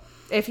want.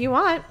 If you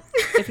want.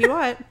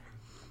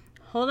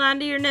 Hold on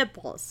to your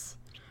nipples.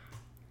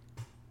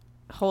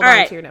 Hold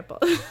on to your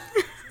nipples.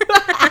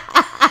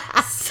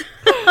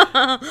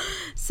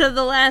 So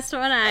the last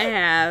one I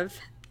have,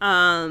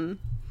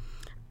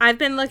 I've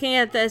been looking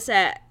at this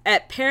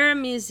at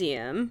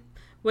Paramuseum,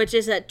 which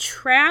is a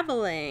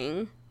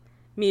traveling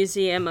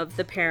museum of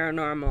the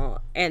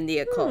paranormal and the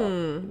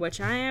occult, which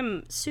I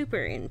am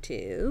super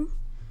into.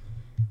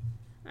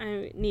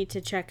 I need to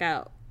check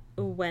out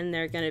when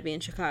they're going to be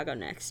in Chicago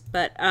next.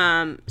 But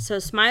so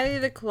Smiley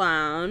the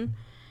Clown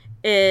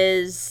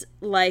is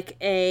like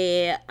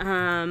a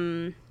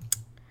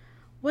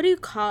what do you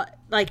call it?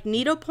 Like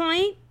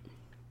needlepoint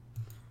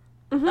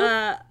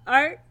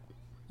art?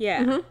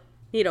 Yeah.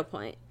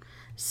 Needlepoint.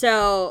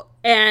 So,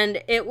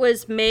 and it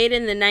was made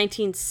in the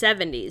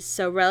 1970s,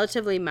 so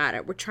relatively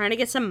modern. We're trying to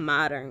get some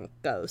modern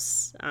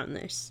ghosts on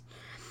this.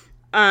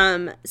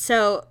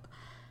 So,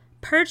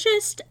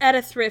 purchased at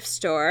a thrift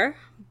store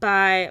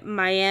by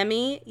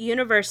Miami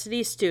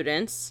University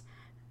students,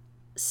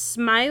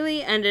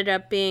 Smiley ended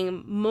up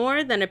being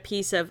more than a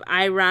piece of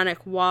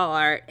ironic wall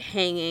art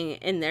hanging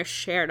in their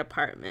shared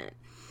apartment.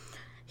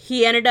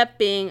 He ended up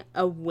being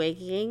a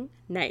waking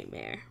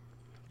nightmare.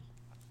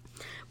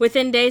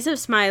 Within days of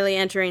Smiley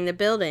entering the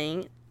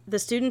building, the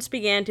students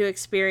began to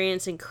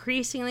experience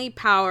increasingly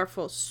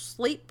powerful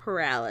sleep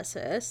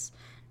paralysis.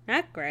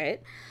 Not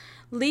great.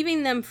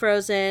 Leaving them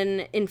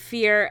frozen in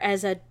fear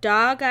as a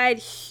dog-eyed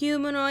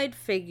humanoid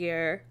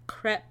figure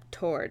crept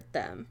toward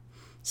them.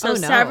 So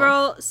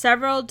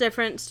several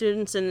different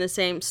students in the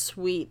same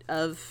suite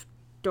of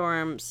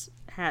dorms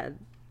had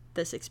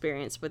this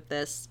experience with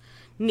this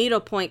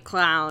needlepoint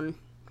clown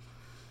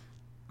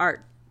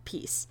art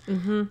piece.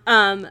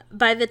 Mm-hmm.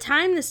 By the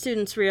time the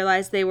students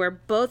realized they were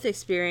both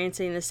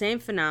experiencing the same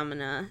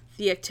phenomena,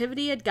 the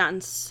activity had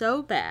gotten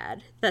so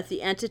bad that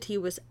the entity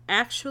was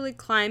actually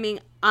climbing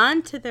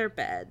onto their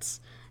beds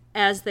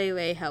as they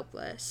lay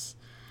helpless.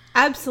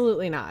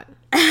 Absolutely not.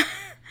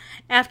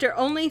 After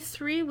only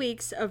 3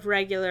 weeks of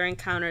regular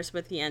encounters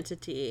with the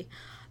entity,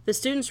 the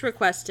students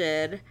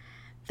requested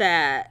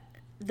that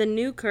the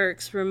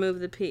Newkirks remove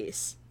the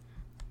piece.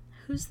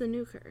 Who's the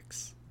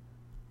Newkirks?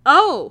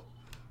 Oh!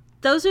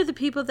 Those are the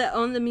people that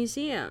own the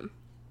museum.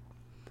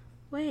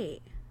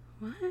 Wait,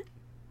 what?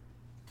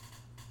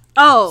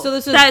 Oh,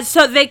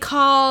 so they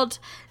called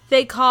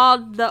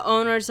the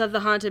owners of the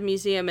haunted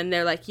museum, and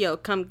they're like, "Yo,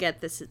 come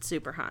get this. It's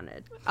super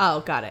haunted."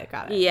 Oh, got it.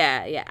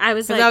 Yeah. I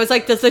was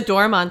like, does the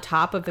dorm on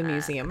top of the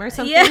museum or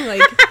something? Yeah.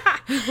 Like,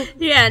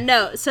 yeah,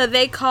 no. So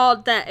they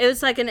called that. It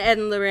was like an Ed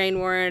and Lorraine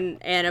Warren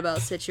Annabelle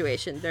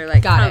situation. They're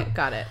like,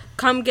 got it.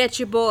 Come get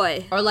your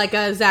boy, or like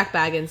a Zach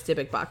Baggins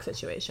Dybbuk box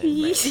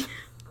situation. Right?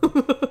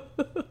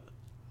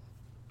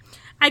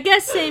 I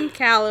guess same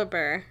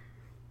caliber.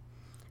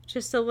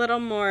 Just a little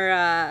more,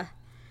 Ed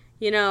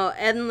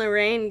and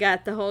Lorraine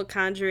got the whole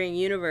Conjuring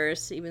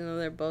universe, even though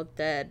they're both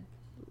dead,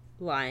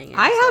 lying.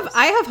 I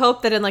have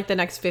hope that in like the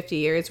next 50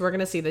 years, we're going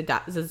to see the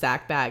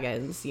Zach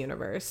Baggins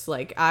universe.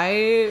 Like,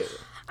 I'm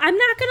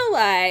not going to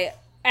lie.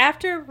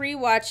 After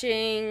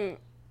rewatching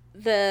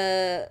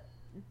the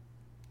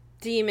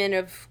Demon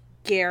of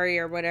Gary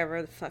or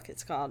whatever the fuck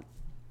it's called,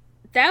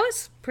 that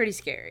was pretty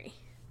scary.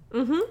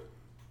 Mm-hmm.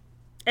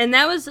 And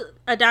that was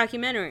a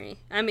documentary.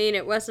 I mean,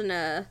 it wasn't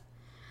a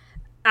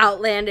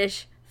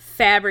outlandish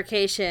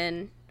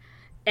fabrication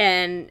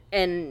and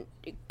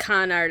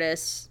con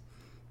artists,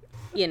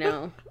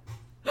 of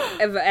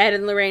Ed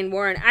and Lorraine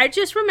Warren. I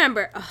just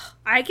remember,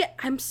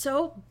 I'm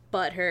so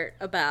butthurt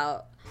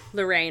about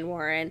Lorraine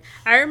Warren.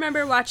 I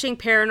remember watching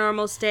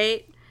Paranormal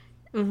State.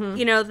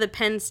 Mm-hmm. The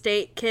Penn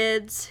State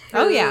kids.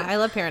 Oh, yeah. I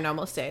love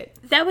Paranormal State.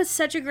 That was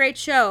such a great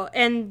show.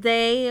 And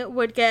they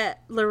would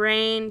get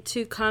Lorraine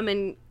to come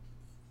and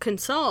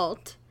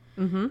consult.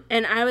 Mm-hmm.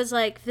 And I was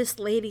like, this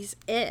lady's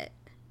it.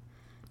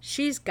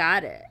 She's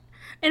got it.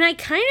 And I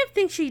kind of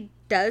think she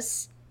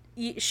does.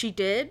 She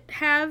did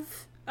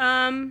have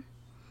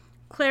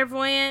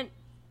clairvoyant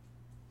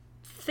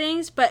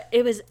things, but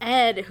it was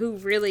Ed who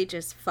really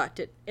just fucked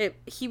it.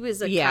 He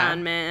was a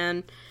con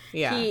man.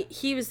 Yeah.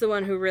 He was the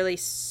one who really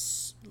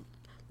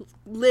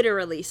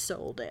literally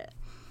sold it.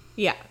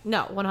 Yeah,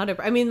 no, 100%.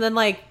 I mean, then,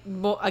 like,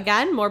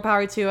 again, more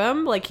power to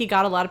him. Like, he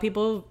got a lot of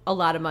people a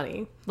lot of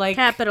money. Like,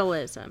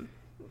 capitalism.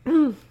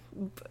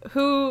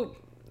 Who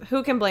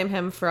can blame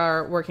him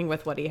for working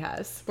with what he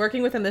has?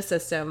 Working within the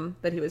system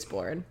that he was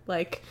born.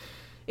 Like,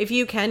 if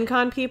you can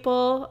con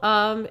people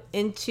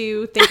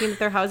into thinking that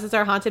their houses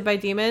are haunted by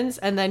demons,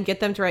 and then get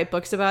them to write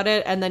books about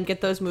it, and then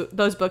get those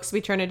books to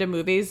be turned into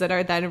movies that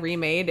are then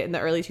remade in the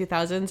early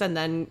 2000s, and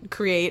then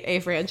create a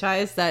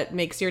franchise that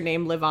makes your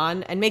name live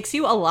on and makes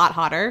you a lot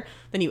hotter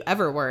than you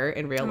ever were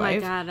in real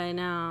life. Oh my God, I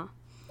know.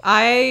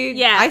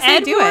 I say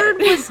do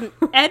it.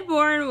 Ed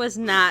Warren was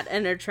not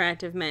an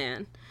attractive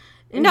man.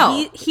 And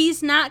no.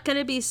 He's not going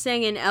to be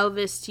singing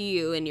Elvis to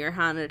you in your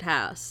haunted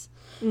house.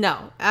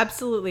 No,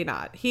 absolutely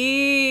not.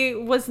 He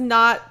was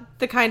not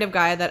the kind of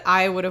guy that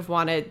I would have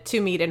wanted to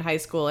meet in high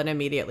school and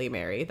immediately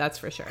marry. That's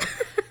for sure.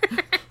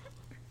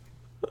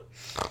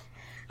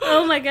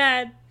 Oh my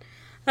God.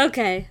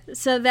 Okay,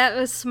 so that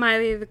was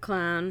Smiley the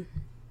Clown.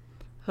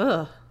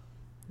 Ugh.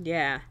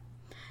 Yeah.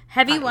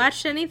 Have you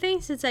watched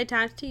anything since I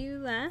talked to you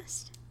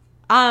last?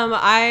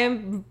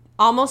 I'm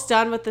almost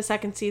done with the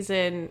second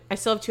season. I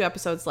still have 2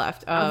 episodes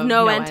left of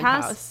No End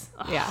House.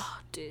 Yeah.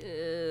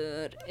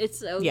 Dude, it's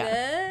so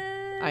good.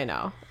 I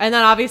know. And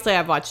then obviously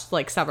I've watched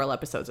like several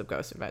episodes of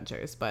Ghost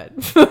Adventures, but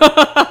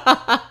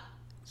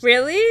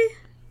really?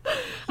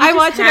 I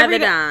watch it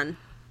every on.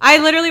 I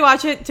literally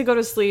watch it to go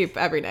to sleep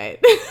every night.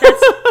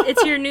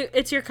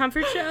 It's your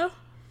comfort show?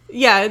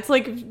 Yeah, it's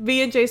like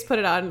me and Jace put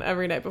it on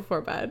every night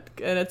before bed,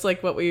 and it's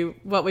like what we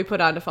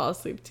put on to fall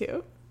asleep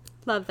too.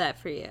 Love that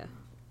for you.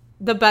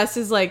 The best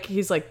is like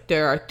he's like,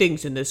 there are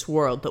things in this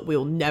world that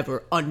we'll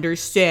never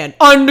understand.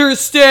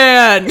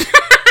 Understand.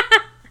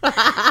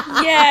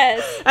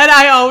 Yes. And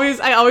I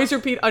always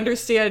repeat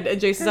understand, and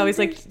Jason's always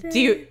like,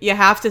 you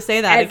have to say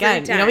that every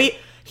again. Time.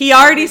 He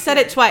already said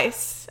it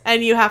twice,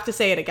 and you have to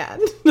say it again.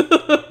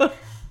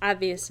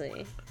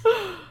 Obviously.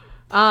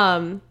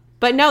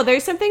 But no,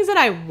 there's some things that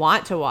I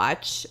want to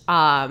watch,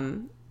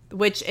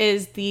 which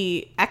is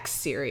the X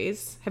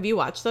series. Have you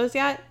watched those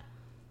yet?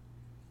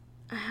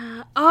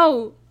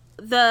 Oh,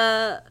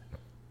 the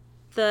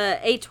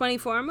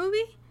A24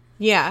 movie?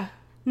 Yeah.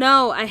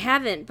 No, I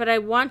haven't, but I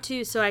want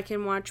to so I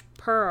can watch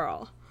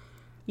Pearl.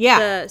 Yeah.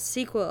 The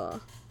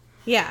sequel.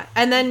 Yeah.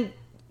 And then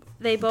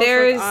they both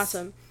look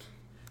awesome.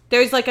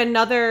 There's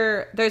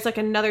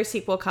another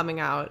sequel coming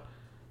out.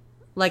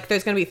 Like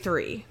there's going to be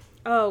 3.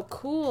 Oh,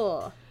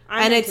 cool.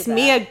 And it's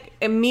Mia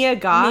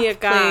Goth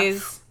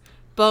plays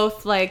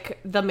both like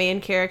the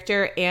main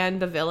character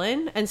and the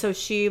villain. And so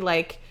she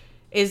like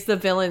is the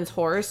villain's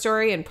horror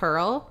story in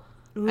Pearl.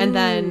 Ooh. And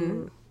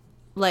then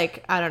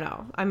like, I don't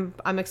know.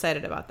 I'm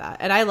excited about that.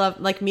 And I love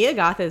like Mia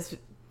Goth is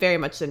very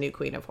much the new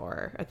queen of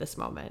horror at this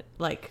moment.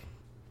 Like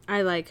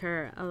I like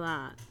her a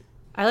lot.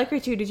 I like her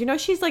too. Did you know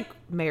she's like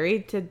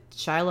married to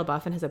Shia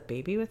LaBeouf and has a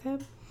baby with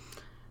him?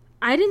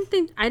 I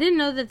didn't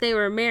know that they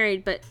were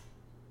married, but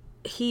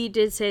he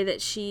did say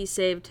that she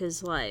saved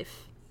his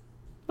life.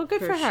 Well,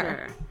 good for her.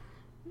 Sure.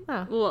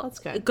 Oh, well, that's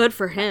good. Good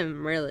for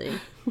him, really.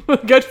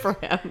 Good for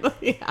him.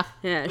 Yeah.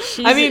 Yeah.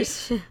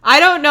 I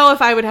don't know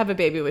if I would have a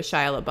baby with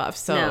Shia LaBeouf,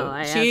 so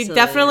no, she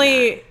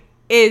definitely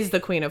is the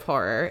queen of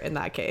horror in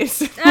that case.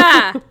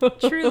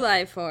 True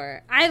life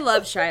horror. I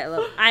love Shia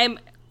LaBeouf. I'm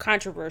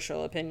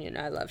controversial opinion.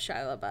 I love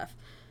Shia LaBeouf,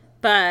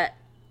 but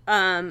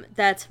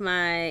that's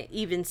my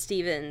Even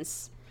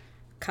Stevens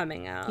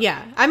coming out.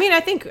 Yeah, I mean, I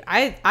think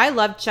I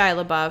loved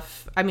Shia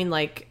LaBeouf. I mean,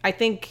 like, I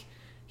think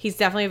he's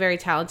definitely a very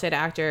talented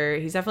actor.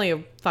 He's definitely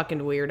a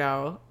fucking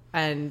weirdo,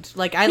 and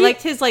like I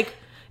liked his like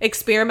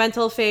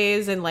experimental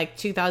phase in like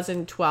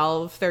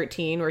 2012,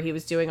 13, where he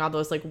was doing all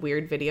those like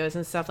weird videos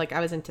and stuff. Like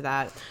I was into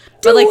that.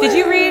 But like, did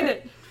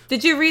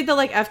you read the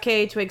like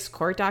FKA Twigs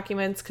court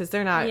documents? Because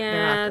they're not. Yeah,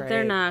 they're not great.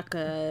 They're not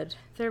good.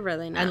 They're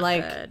really not. And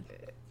like, good.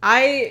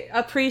 I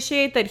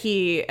appreciate that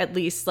he at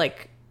least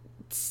like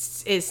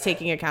is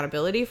taking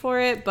accountability for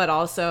it, but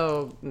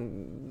also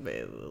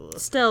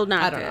still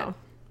not. I don't good. know.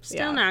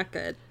 Still not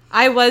good.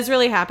 I was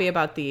really happy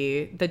about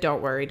the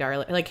Don't Worry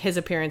Darling, like his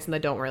appearance in the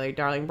Don't Worry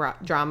Darling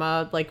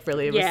drama, like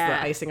really was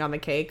the icing on the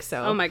cake.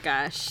 So oh my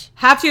gosh,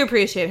 have to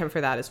appreciate him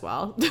for that as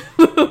well.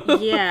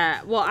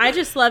 Yeah, well, I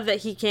just love that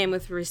he came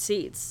with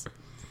receipts,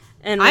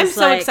 and I'm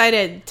so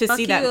excited to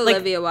see that.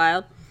 Olivia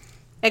Wilde.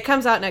 It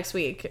comes out next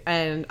week,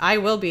 and I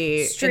will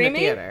be streaming in the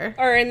theater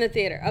or in the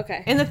theater.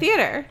 Okay, in the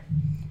theater.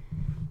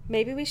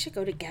 Maybe we should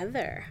go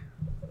together.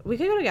 We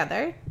could go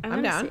together.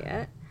 I'm down. See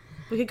it.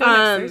 We could go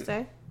next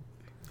Thursday.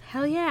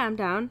 Hell yeah, I'm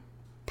down.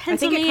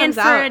 Pencil me in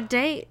for a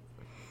date.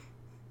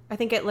 I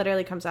think it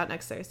literally comes out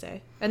next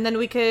Thursday. And then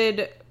we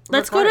could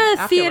let's go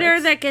to a theater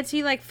that gets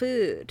you like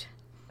food.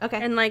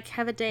 Okay. And like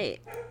have a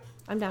date.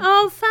 I'm down.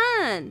 Oh,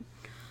 fun.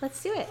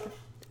 Let's do it.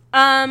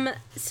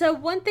 So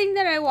one thing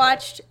that I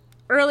watched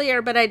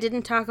earlier but I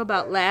didn't talk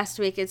about last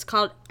week, it's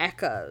called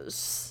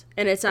Echoes.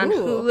 And it's on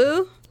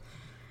Hulu.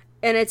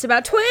 And it's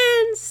about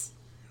twins,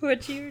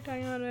 which you were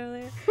talking about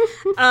earlier.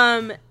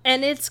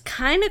 And it's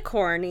kind of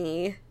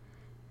corny,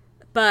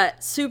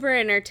 but super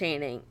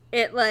entertaining.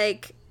 It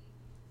like,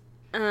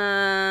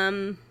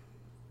 I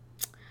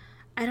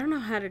don't know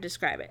how to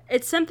describe it.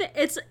 It's something.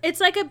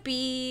 It's like a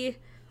B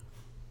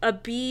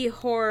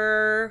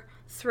horror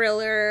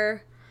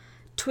thriller,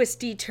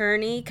 twisty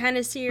turny kind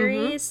of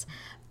series,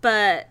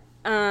 but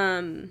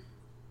yeah,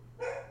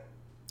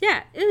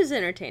 it was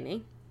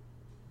entertaining.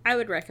 I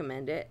would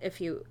recommend it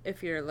if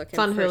you're looking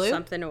for Hulu?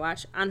 something to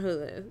watch on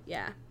Hulu.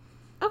 Yeah.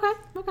 Okay.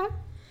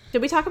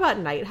 Did we talk about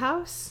Night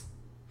House?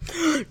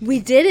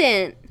 We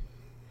didn't.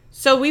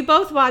 So we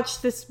both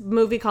watched this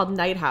movie called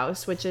Night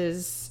House, which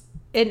is,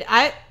 and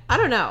I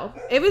don't know.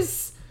 It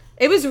was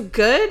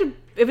good.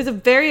 It was a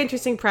very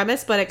interesting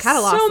premise, but it kind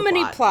of lost so the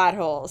many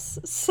plot.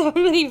 So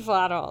many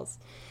plot holes.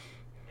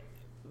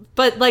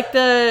 But like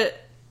the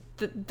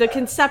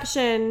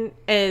conception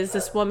is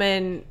this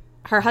woman,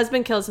 her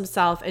husband kills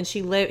himself, and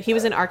he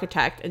was an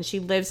architect, and she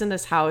lives in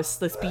this house,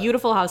 this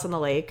beautiful house on the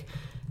lake,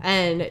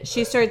 and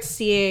she starts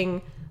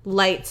seeing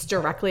lights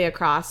directly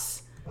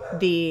across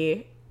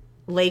the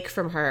lake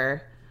from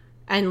her,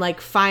 and like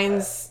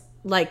finds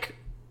like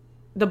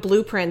the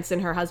blueprints in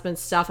her husband's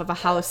stuff of a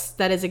house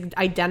that is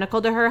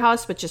identical to her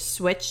house, but just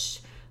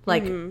switched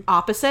like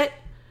opposite,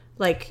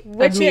 like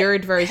which a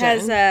mirrored version.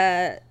 Has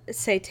a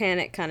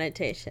satanic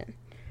connotation.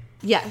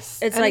 Yes,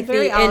 it's and like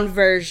the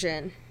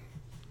inversion.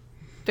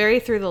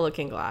 Very through the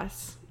looking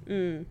glass.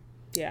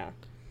 Yeah.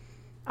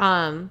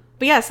 But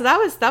yeah, so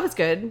that was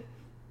good.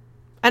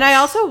 And I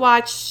also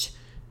watched,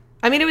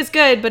 I mean, it was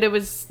good, but it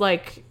was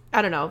like,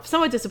 I don't know,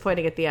 somewhat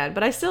disappointing at the end,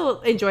 but I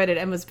still enjoyed it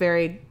and was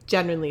very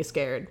genuinely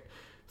scared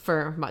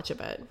for much of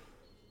it.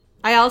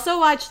 I also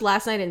watched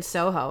Last Night in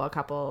Soho a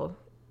couple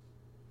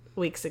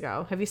weeks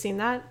ago. Have you seen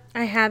that?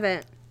 I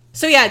haven't.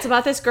 So yeah, it's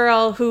about this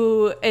girl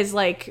who is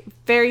like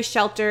very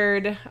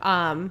sheltered,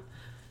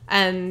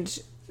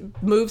 and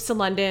moves to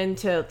London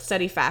to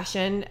study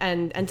fashion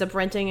and ends up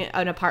renting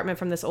an apartment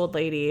from this old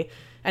lady.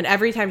 And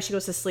every time she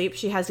goes to sleep,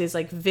 she has these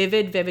like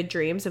vivid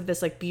dreams of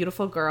this like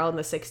beautiful girl in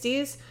the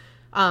 60s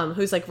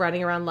who's like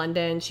running around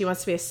London. She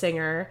wants to be a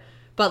singer,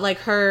 but like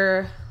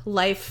her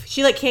life,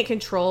 she like can't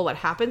control what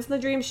happens in the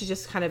dream. She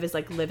just kind of is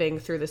like living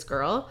through this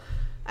girl,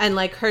 and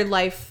like her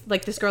life,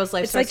 like this girl's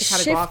life starts to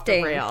kind of go off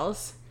the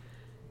rails.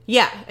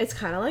 Yeah, it's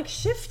kind of like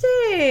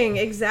shifting.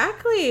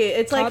 Exactly.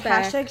 It's like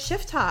hashtag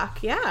shift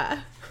talk.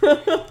 Yeah.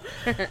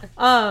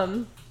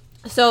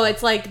 So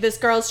it's like this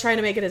girl's trying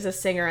to make it as a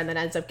singer and then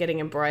ends up getting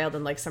embroiled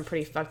in like some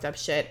pretty fucked up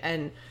shit,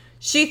 and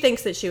she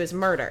thinks that she was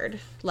murdered,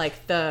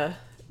 like the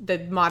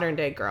modern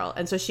day girl,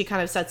 and so she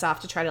kind of sets off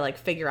to try to like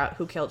figure out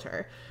who killed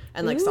her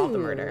and like solve the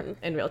murder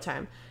in real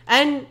time.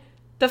 And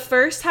the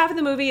first half of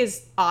the movie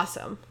is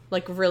awesome,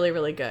 like really,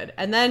 really good,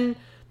 and then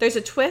there's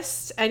a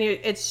twist, and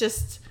it's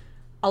just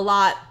a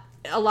lot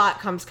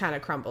comes kind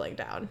of crumbling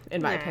down,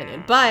 in my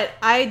opinion. But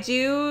I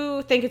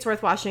do think it's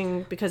worth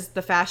watching because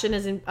the fashion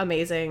is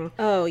amazing.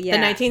 Oh, yeah.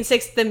 The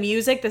 1960s, the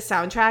music, the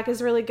soundtrack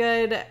is really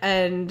good.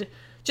 And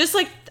just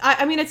like,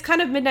 I mean, it's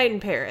kind of Midnight in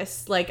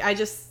Paris. Like, I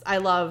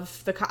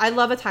love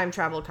a time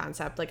travel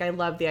concept. Like, I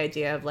love the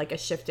idea of like a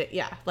shift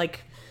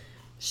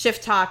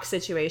talk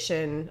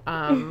situation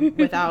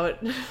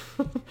without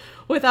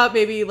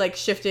maybe like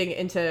shifting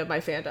into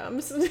my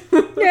fandoms.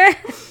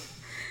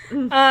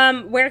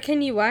 Where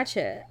can you watch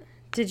it?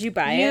 Did you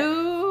buy it?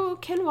 You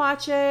can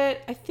watch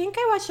it. I think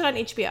I watched it on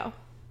HBO.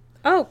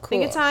 Oh, cool. I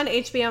think it's on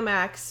HBO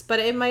Max, but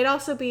it might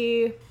also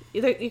be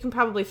either. You can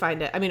probably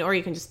find it. I mean, or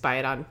you can just buy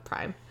it on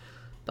Prime.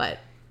 But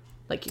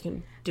like you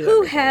can do.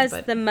 Who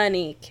has the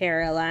money,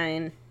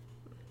 Caroline?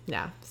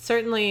 Yeah,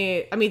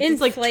 certainly. I mean,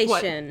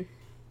 inflation.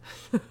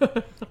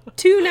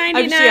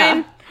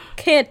 $2.99.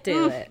 Can't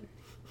do it.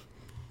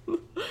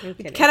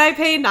 Can I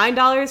pay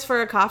 $9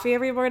 for a coffee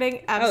every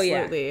morning?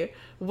 Absolutely. Oh, yeah.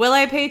 Will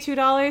I pay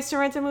 $2 to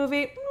rent a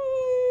movie?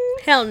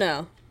 Hell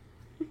no.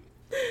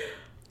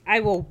 I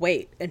will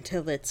wait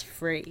until it's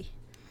free.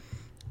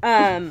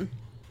 Well,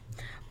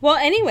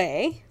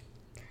 anyway,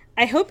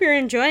 I hope you're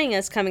enjoying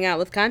us coming out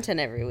with content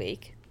every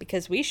week,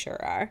 because we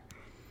sure are.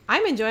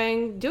 I'm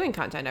enjoying doing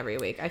content every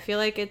week. I feel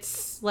like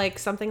it's like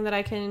something that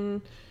I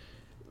can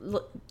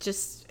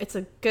it's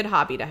a good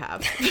hobby to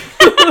have.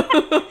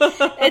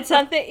 It's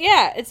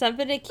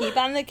something to keep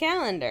on the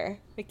calendar.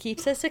 It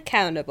keeps us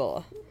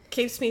accountable.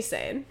 Keeps me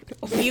sane.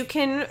 You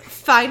can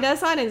find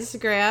us on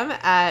Instagram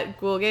at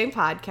Ghoul Gang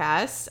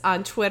Podcast,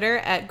 on Twitter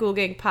at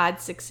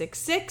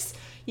GhoulGangPod666.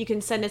 You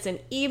can send us an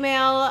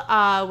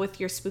email with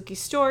your spooky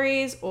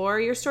stories, or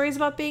your stories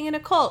about being in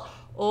a cult,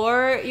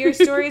 or your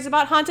stories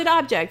about haunted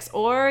objects,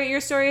 or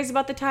your stories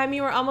about the time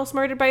you were almost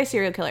murdered by a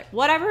serial killer.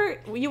 Whatever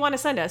you want to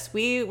send us,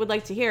 we would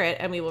like to hear it,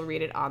 and we will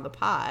read it on the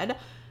pod.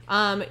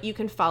 You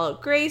can follow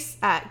Grace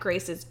at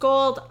Grace is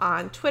Gold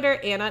on Twitter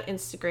and on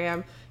Instagram.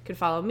 You can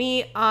follow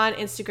me on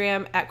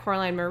Instagram at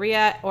Coraline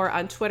Maria, or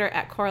on Twitter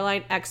at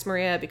Coraline X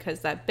Maria, because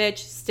that bitch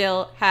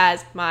still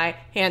has my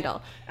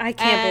handle. I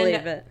can't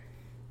believe it.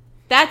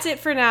 That's it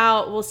for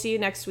now. We'll see you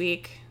next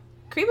week.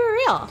 Creep or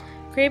real?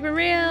 Creep or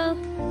real.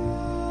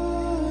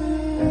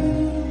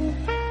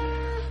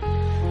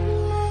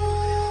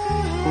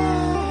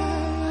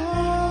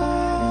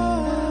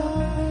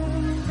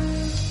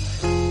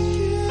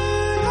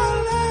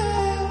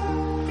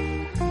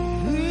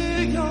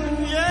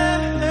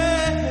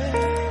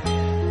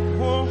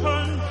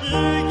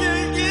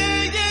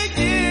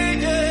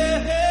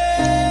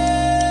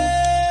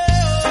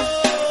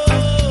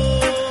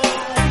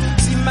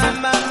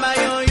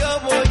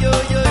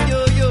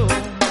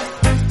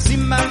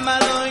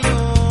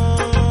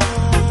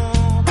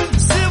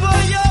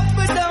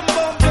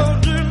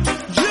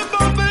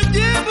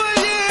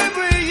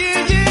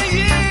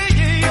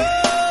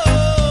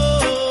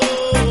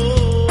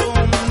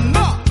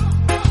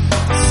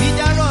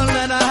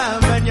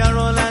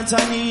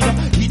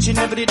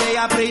 Every day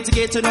I pray to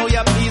get to know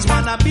you. Please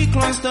wanna be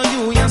close to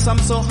you. Yes, I'm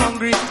so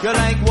hungry. You're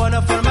like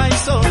water for my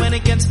soul when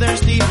it gets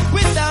thirsty.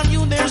 Without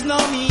you, there's no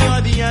me.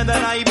 You're the air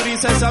that I breathe.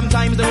 Says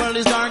sometimes the world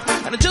is dark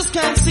and I just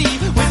can't see.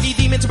 With the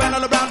demons run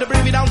all around to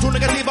bring me down to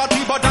negative or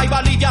tree. But I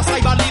believe, yes, I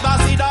believe. I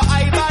see that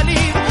I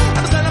believe.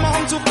 Understand I'm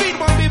home to feed.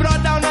 Won't be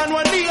brought down on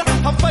one knee.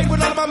 I'll fight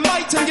with all of my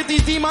might and get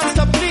these demons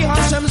to flee.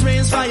 Hashem's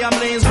rays, fire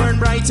blaze, burn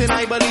bright in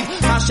I believe.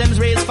 Hashem's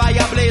rays,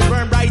 fire blaze,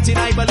 burn bright in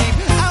I believe.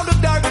 Out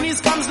of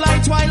darkness comes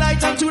light,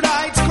 twilight unto the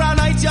heights. Crown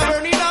heights, you're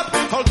burning up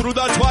all through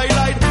the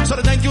twilight. So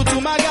thank you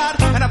to my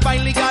God, and I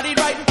finally got it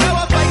right. Now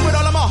I fight with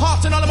all of my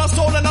heart and all of my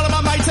soul and all of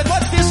my might. And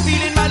what's this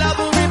feeling? My love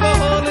will river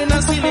hole in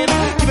the ceiling.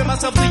 Giving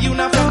myself to you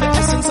now from the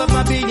essence of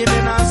my being. And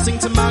I sing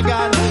to my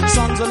God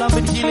songs of love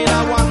and healing.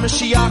 I want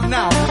Mashiach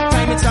now.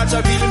 Time it starts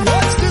revealing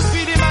what's